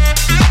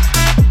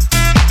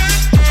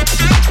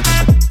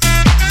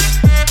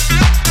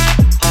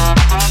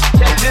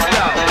 Check this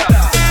out.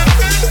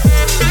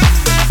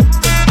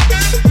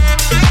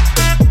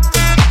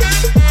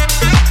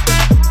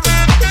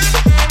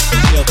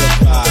 Feel the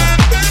vibe.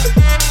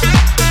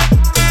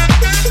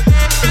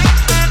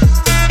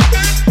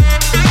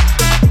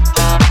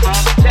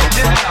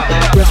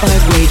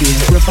 Revive Radio,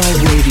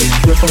 Revive Radio,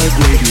 Revive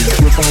Radio,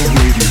 Revive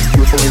Radio,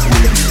 Revive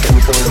Radio,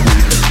 Revive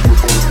Radio,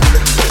 Revive Radio.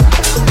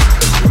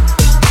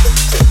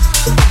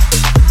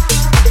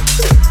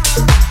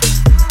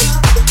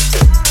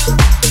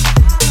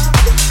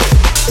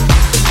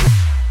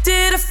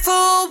 Did a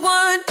full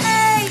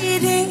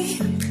 180,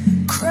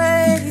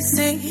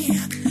 crazy,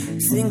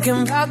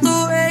 thinking about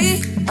the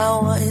way I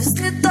was.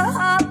 Did the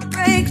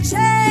heartbreak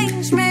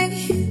change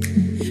me?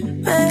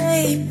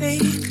 Maybe.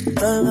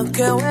 But look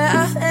at where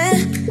I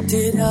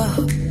ended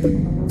up.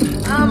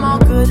 I'm all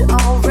good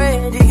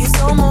already,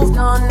 so moved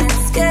on,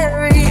 it's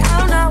scary.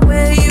 I'm not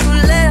where you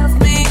left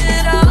me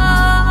at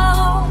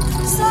all.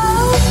 So,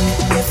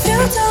 if you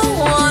don't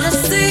wanna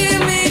see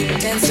me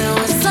dancing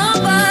with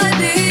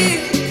somebody,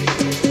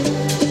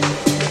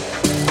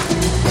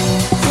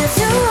 if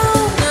you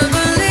wanna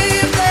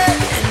believe that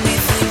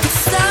anything can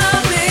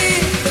stop me,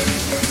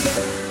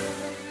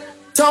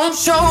 don't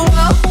show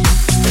up,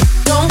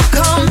 don't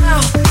come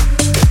out.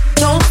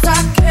 Don't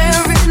stop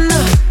caring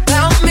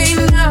about me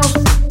now.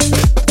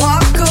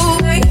 Walk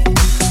away,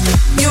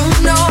 you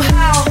know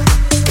how.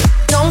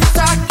 Don't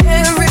start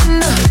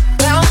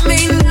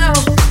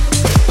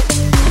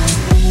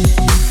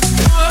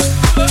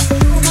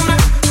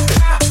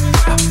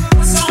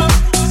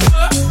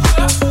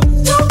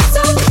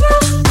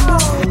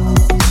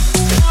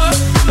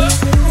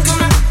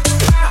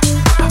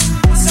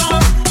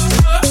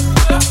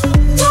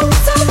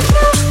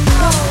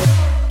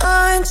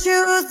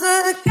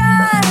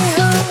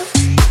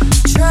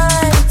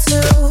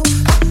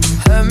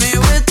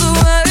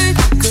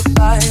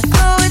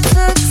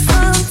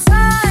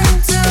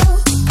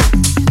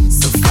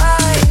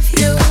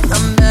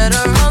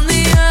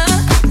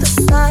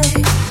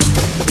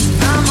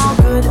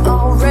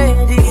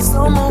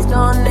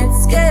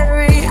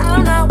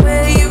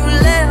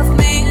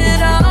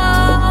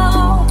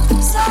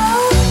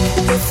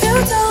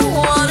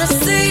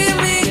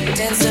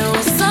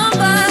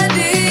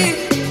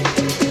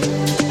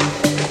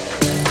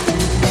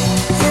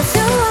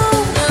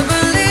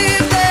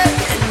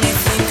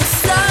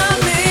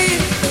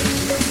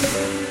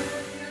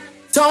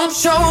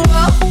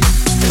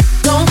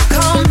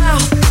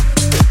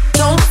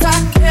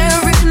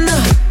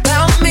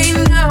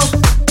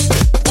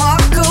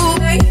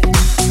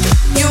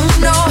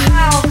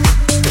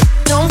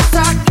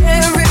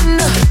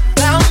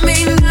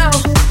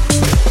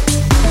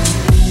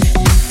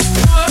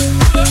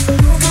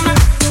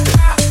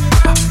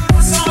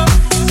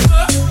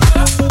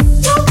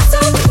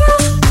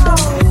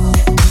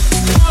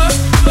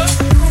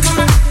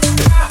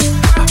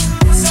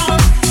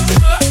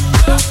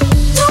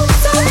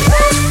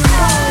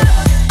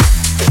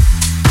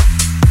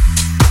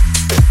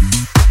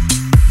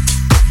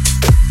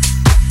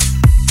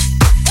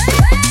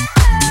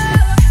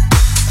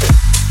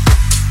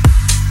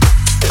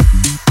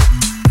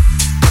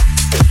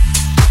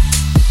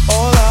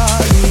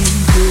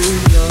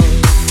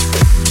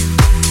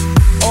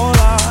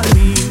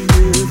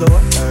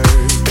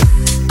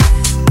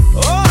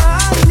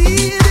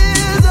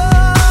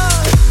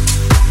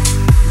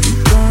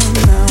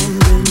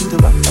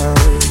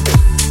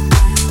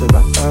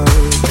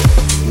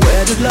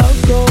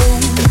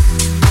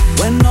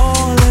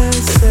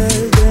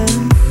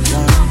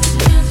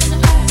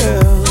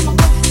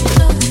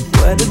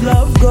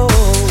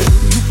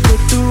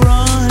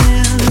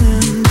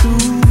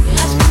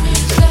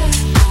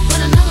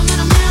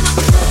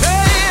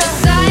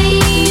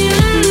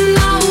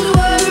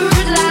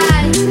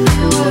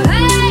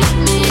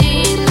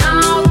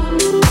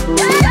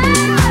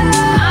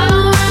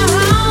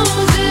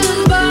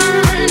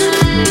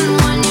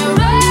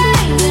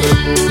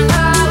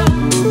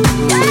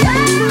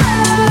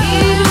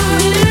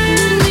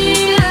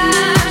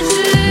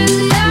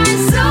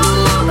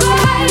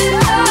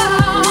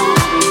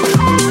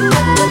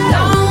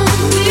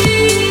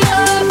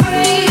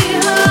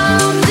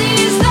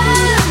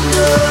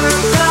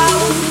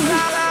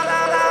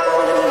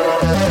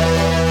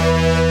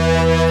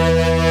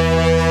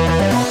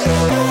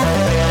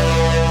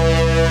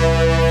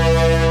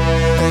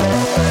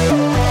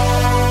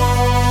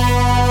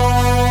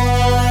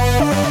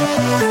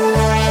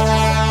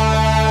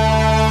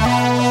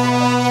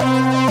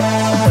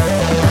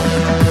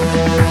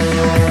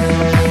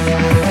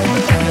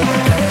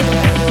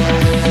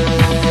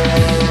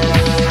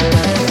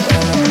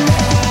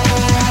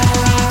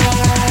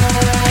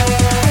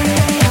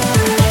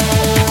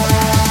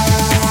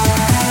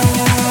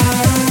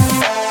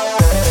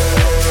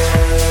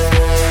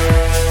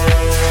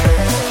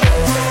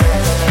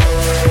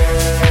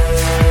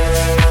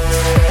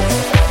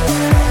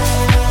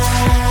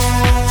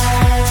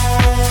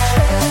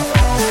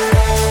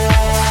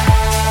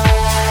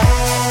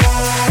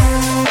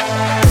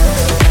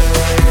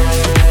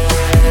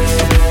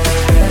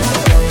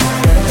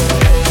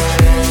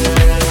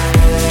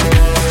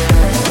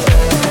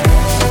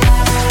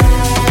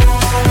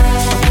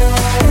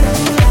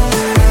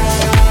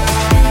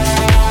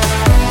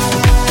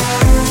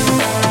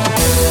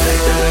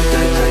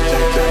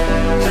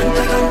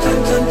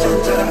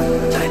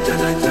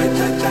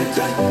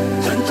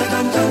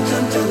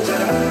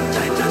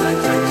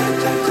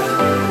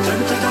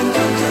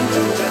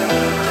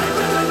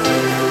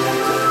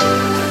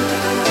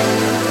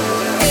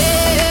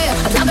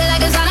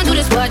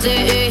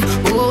party.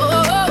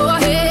 Oh,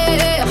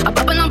 hey, I'm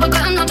popping up a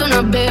gun, not on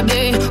a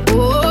baby.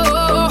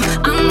 Oh,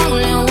 I'm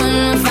only when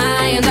I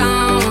find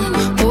down.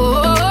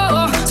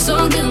 Oh,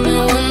 so give me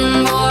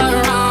one more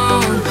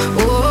round.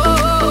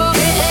 Oh,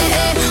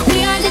 hey, we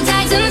are the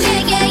Titans,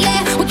 yeah, yeah,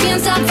 yeah. We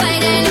can't stop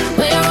fighting.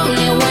 We're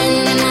only when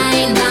the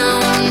night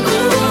down.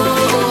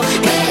 Oh,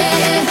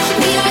 hey,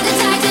 we are the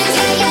Titans,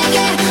 yeah, yeah,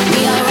 yeah. We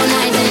are all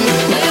night and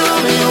we're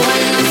only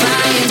when I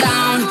find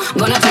down.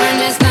 Gonna turn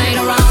this night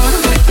around.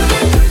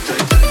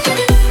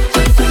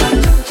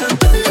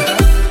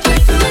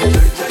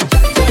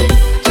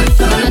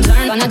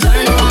 Gonna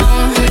turn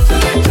around.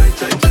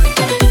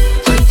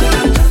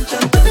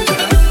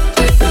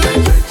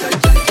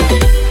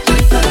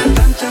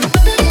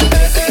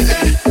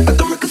 Let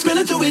the record spin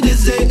until we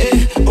dizzy.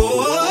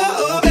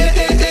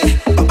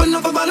 Open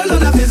up a bottle of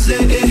that fizzy.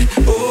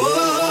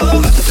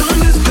 Turn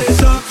this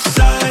place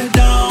upside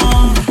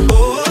down.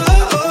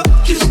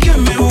 Just give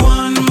me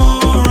one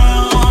more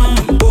round.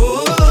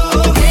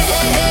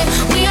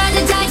 We are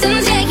the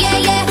Titans, yeah, yeah,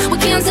 yeah. We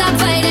can't stop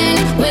fighting.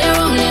 We're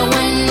only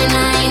when the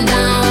night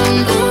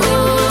down.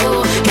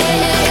 Oh,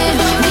 yeah.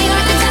 We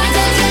are the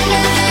Titans, yeah,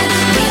 yeah, yeah.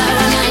 We are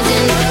all night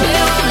and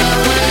we're only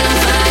when the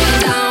fight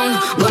down.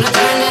 Gonna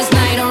turn this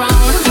night around.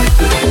 Gonna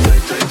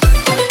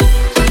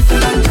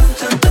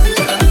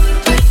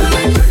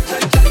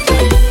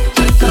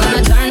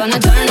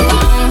turn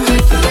around.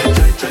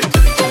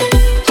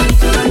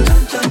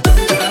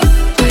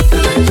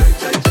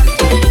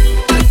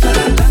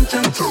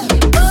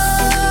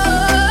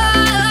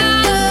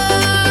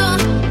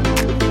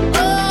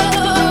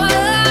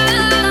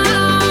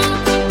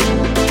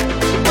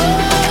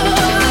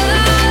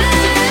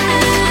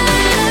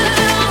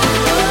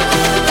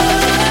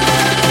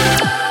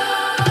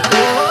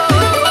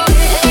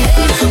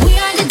 We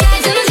are the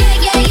Titans, yeah,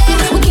 yeah, yeah.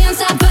 We can't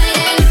stop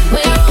fighting.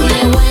 We're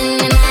only when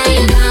the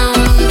night down.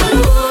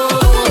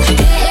 Oh,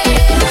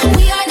 yeah.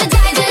 We are the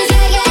Titans,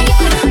 yeah, yeah,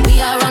 yeah. We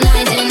are all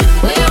night and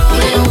we're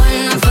only when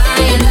the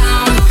fire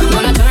down.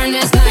 Gonna turn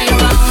this night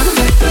around.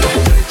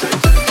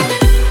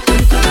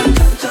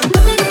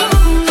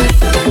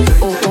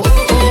 Oh, oh,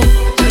 oh.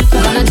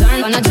 Gonna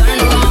turn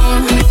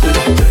around.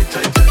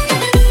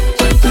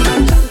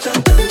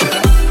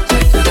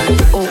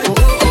 Oh, oh,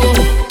 oh.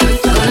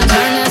 Gonna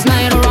turn this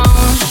night around.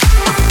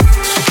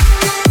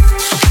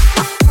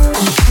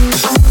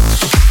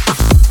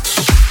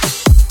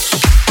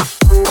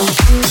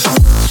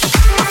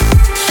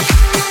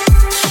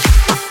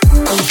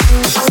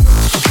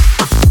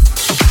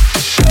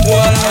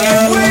 What are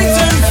you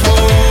waiting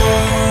for?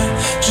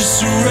 Just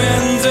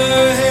surrender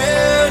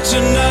here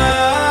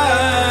tonight.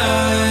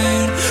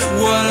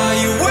 What are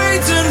you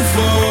waiting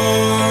for?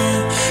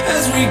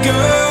 As we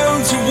go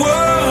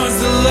towards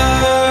the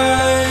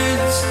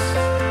lights.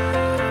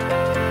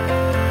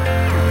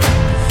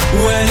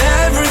 When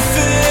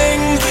everything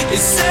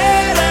is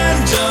said and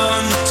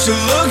done,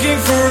 still looking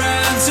for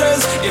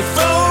answers. If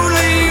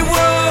only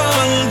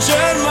one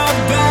turn my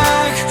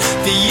back,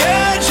 the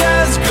edge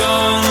has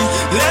gone.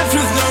 Left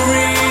with no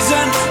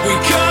reason, we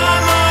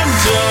come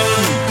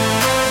undone.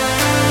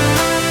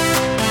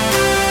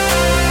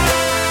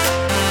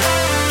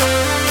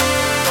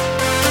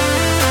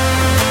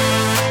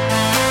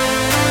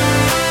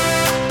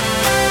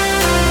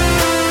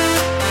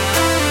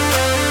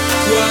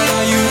 What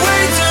are you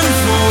waiting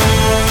for?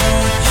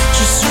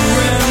 Just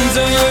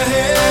surrender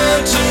here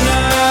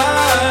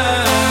tonight.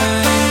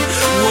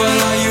 What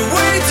are you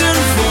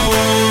waiting for?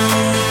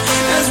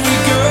 As we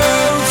go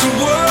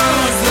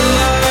towards the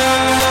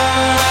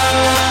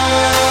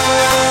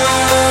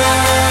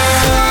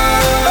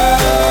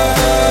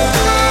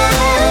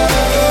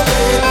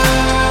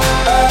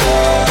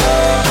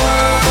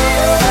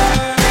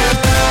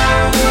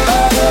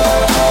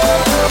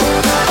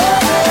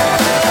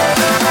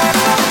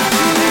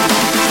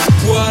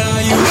What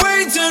are you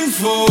waiting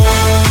for?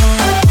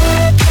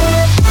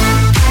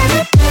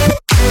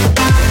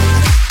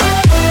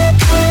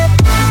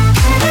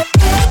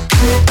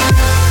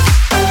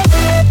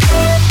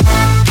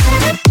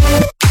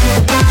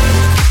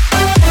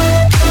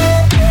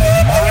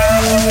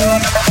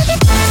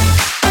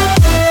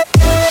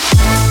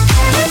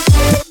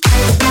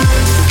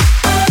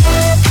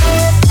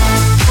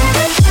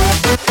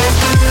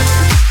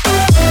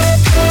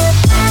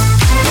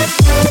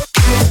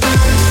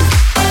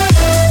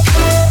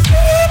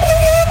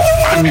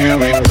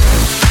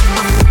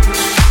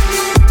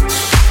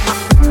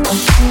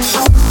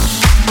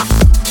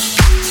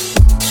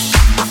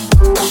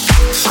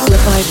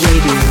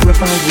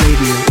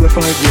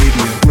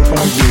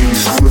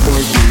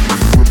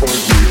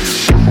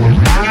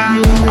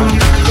 I'm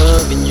not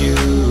loving you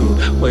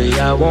way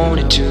I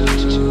wanted to.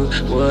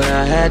 What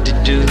I had to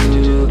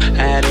do,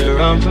 had to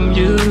run from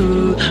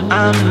you.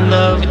 I'm in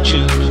love with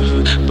you,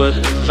 but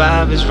the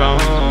vibe is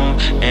wrong,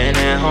 and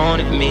it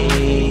haunted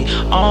me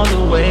all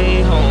the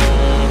way home.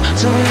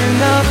 So you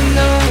never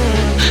know,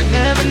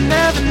 never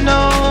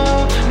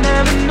know,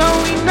 never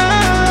know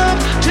enough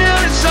till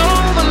it's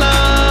over,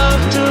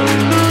 love, till we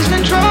lose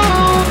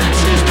control.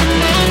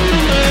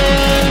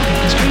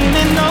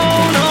 Screaming no,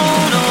 no,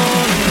 no.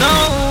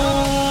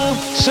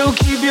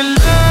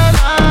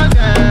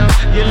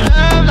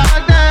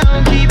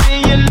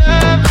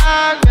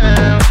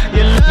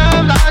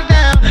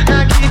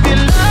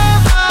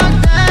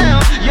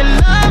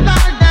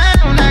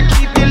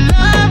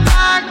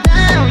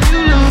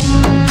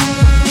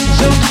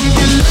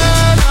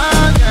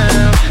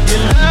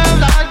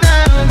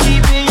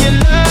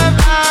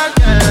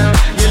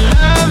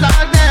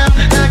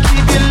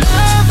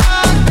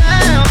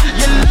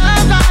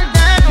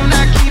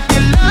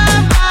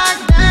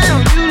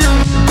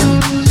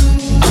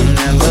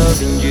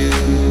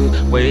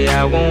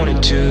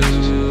 wanted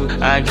to.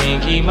 I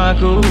can't keep my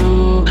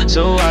cool,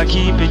 so I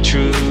keep it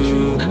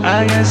true.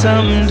 I got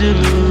something to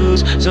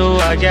lose, so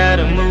I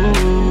gotta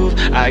move.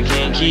 I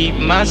can't keep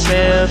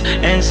myself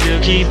and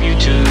still keep you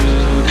too.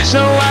 So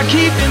I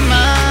keep in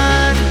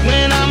mind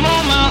when I'm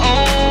on my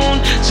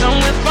own,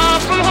 somewhere far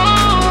from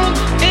home,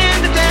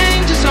 in the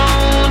danger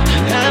zone.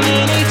 How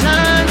many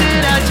times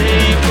did I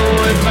take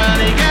before it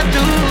finally got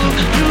through?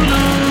 You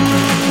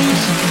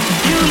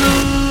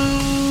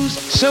lose.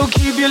 So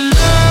keep your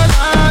love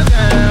locked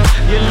down,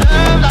 your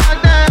love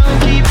locked down,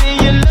 keeping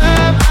your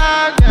love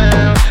locked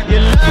down,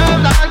 your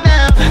love locked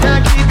down. Now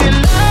keep your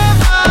love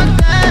locked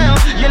down,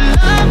 your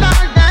love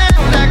locked down.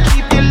 Now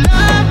keep your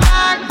love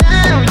locked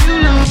down. You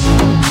lose.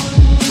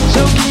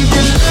 So keep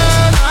your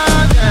love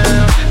locked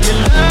down, your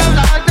love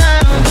locked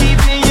down,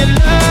 keeping your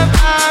love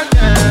locked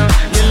down,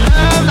 your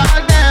love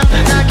locked down.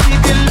 Now keep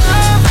your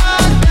love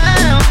locked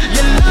down,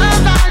 your love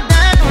locked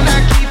down.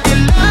 Now keep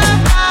your love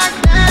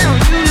locked down.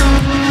 You lose.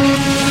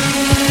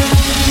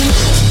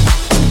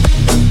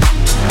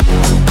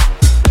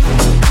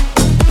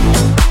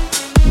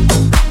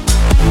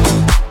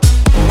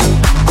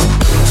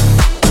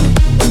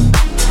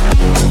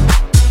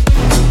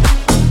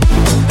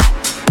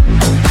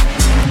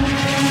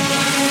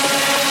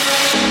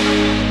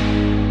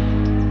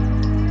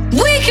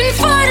 We can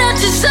fight our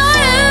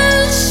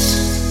desires.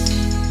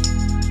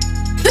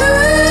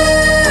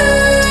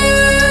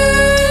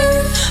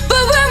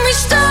 But when we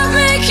start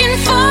making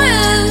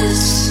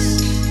fires,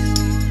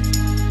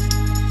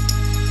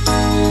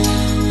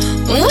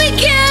 we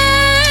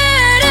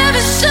get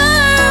ever so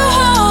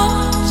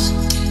hot.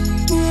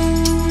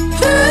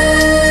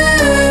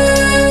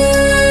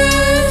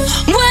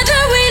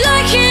 Whether we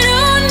like it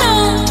or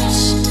not,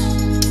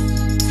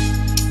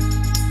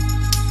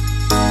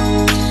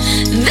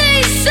 they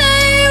say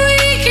we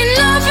can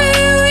love who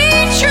we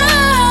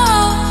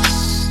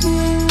trust.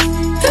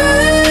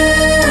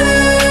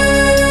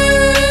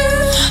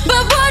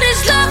 But what is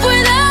love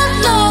without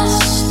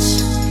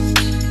lust?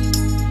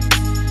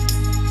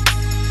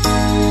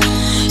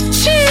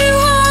 Two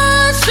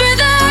hearts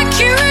with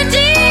accurate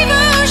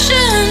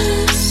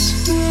devotions.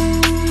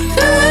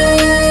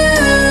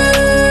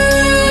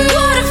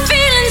 What are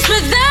feelings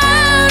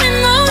without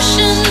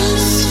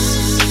emotions?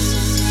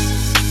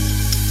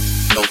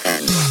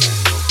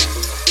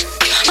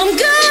 I'm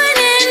going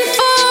in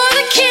for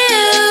the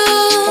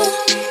kill.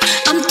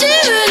 I'm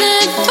doing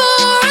it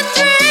for a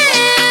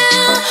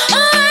thrill.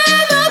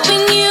 I'm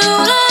hoping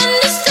you'll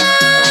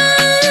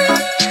understand.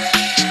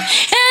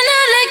 And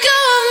I let go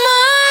of my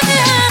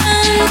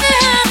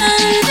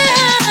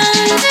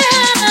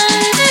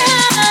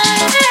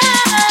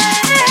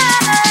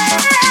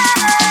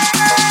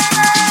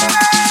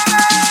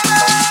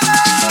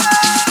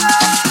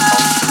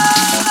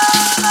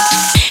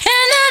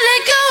And I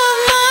let go of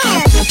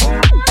my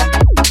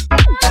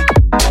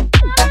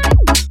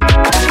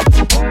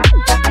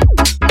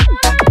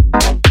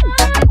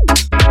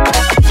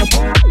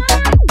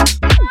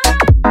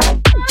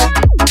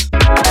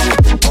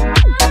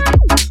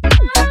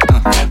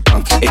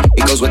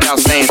It goes without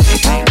saying.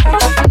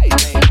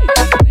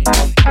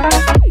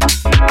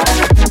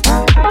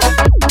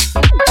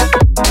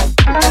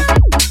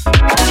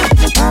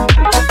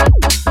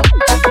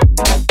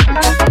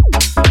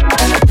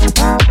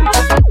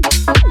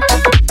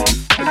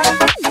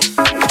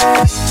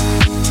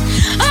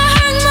 I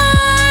hung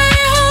my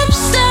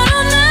hopes out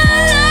on the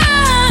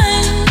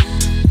line.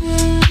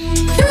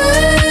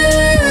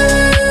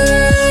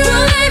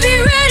 Will they be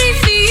ready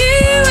for you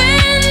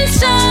in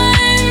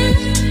time?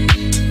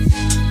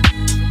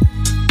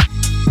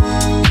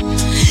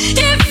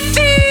 If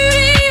you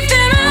leave,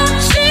 then I'll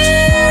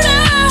shoot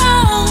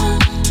out.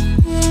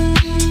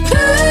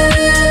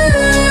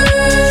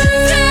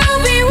 They'll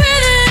be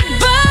withered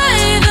by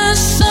the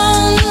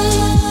sun.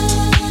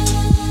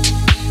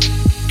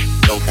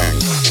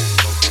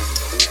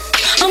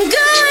 I'm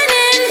going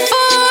in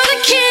for the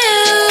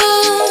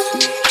kill.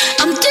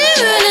 I'm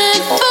doing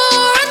it for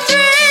a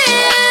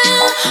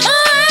thrill.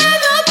 I'm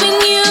hoping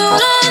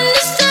you'll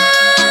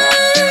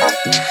understand.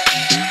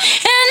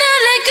 And I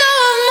let go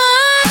of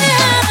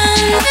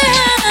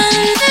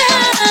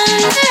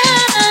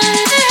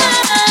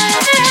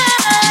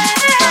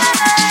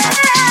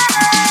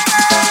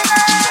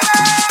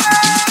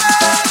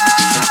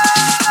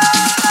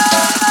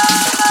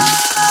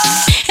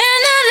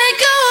And I let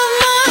go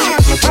of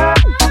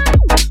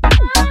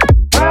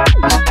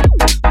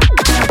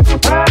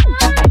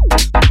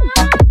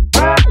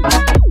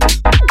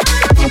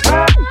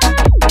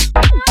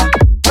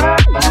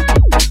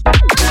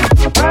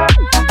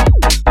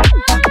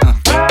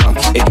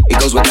It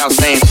goes without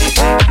saying.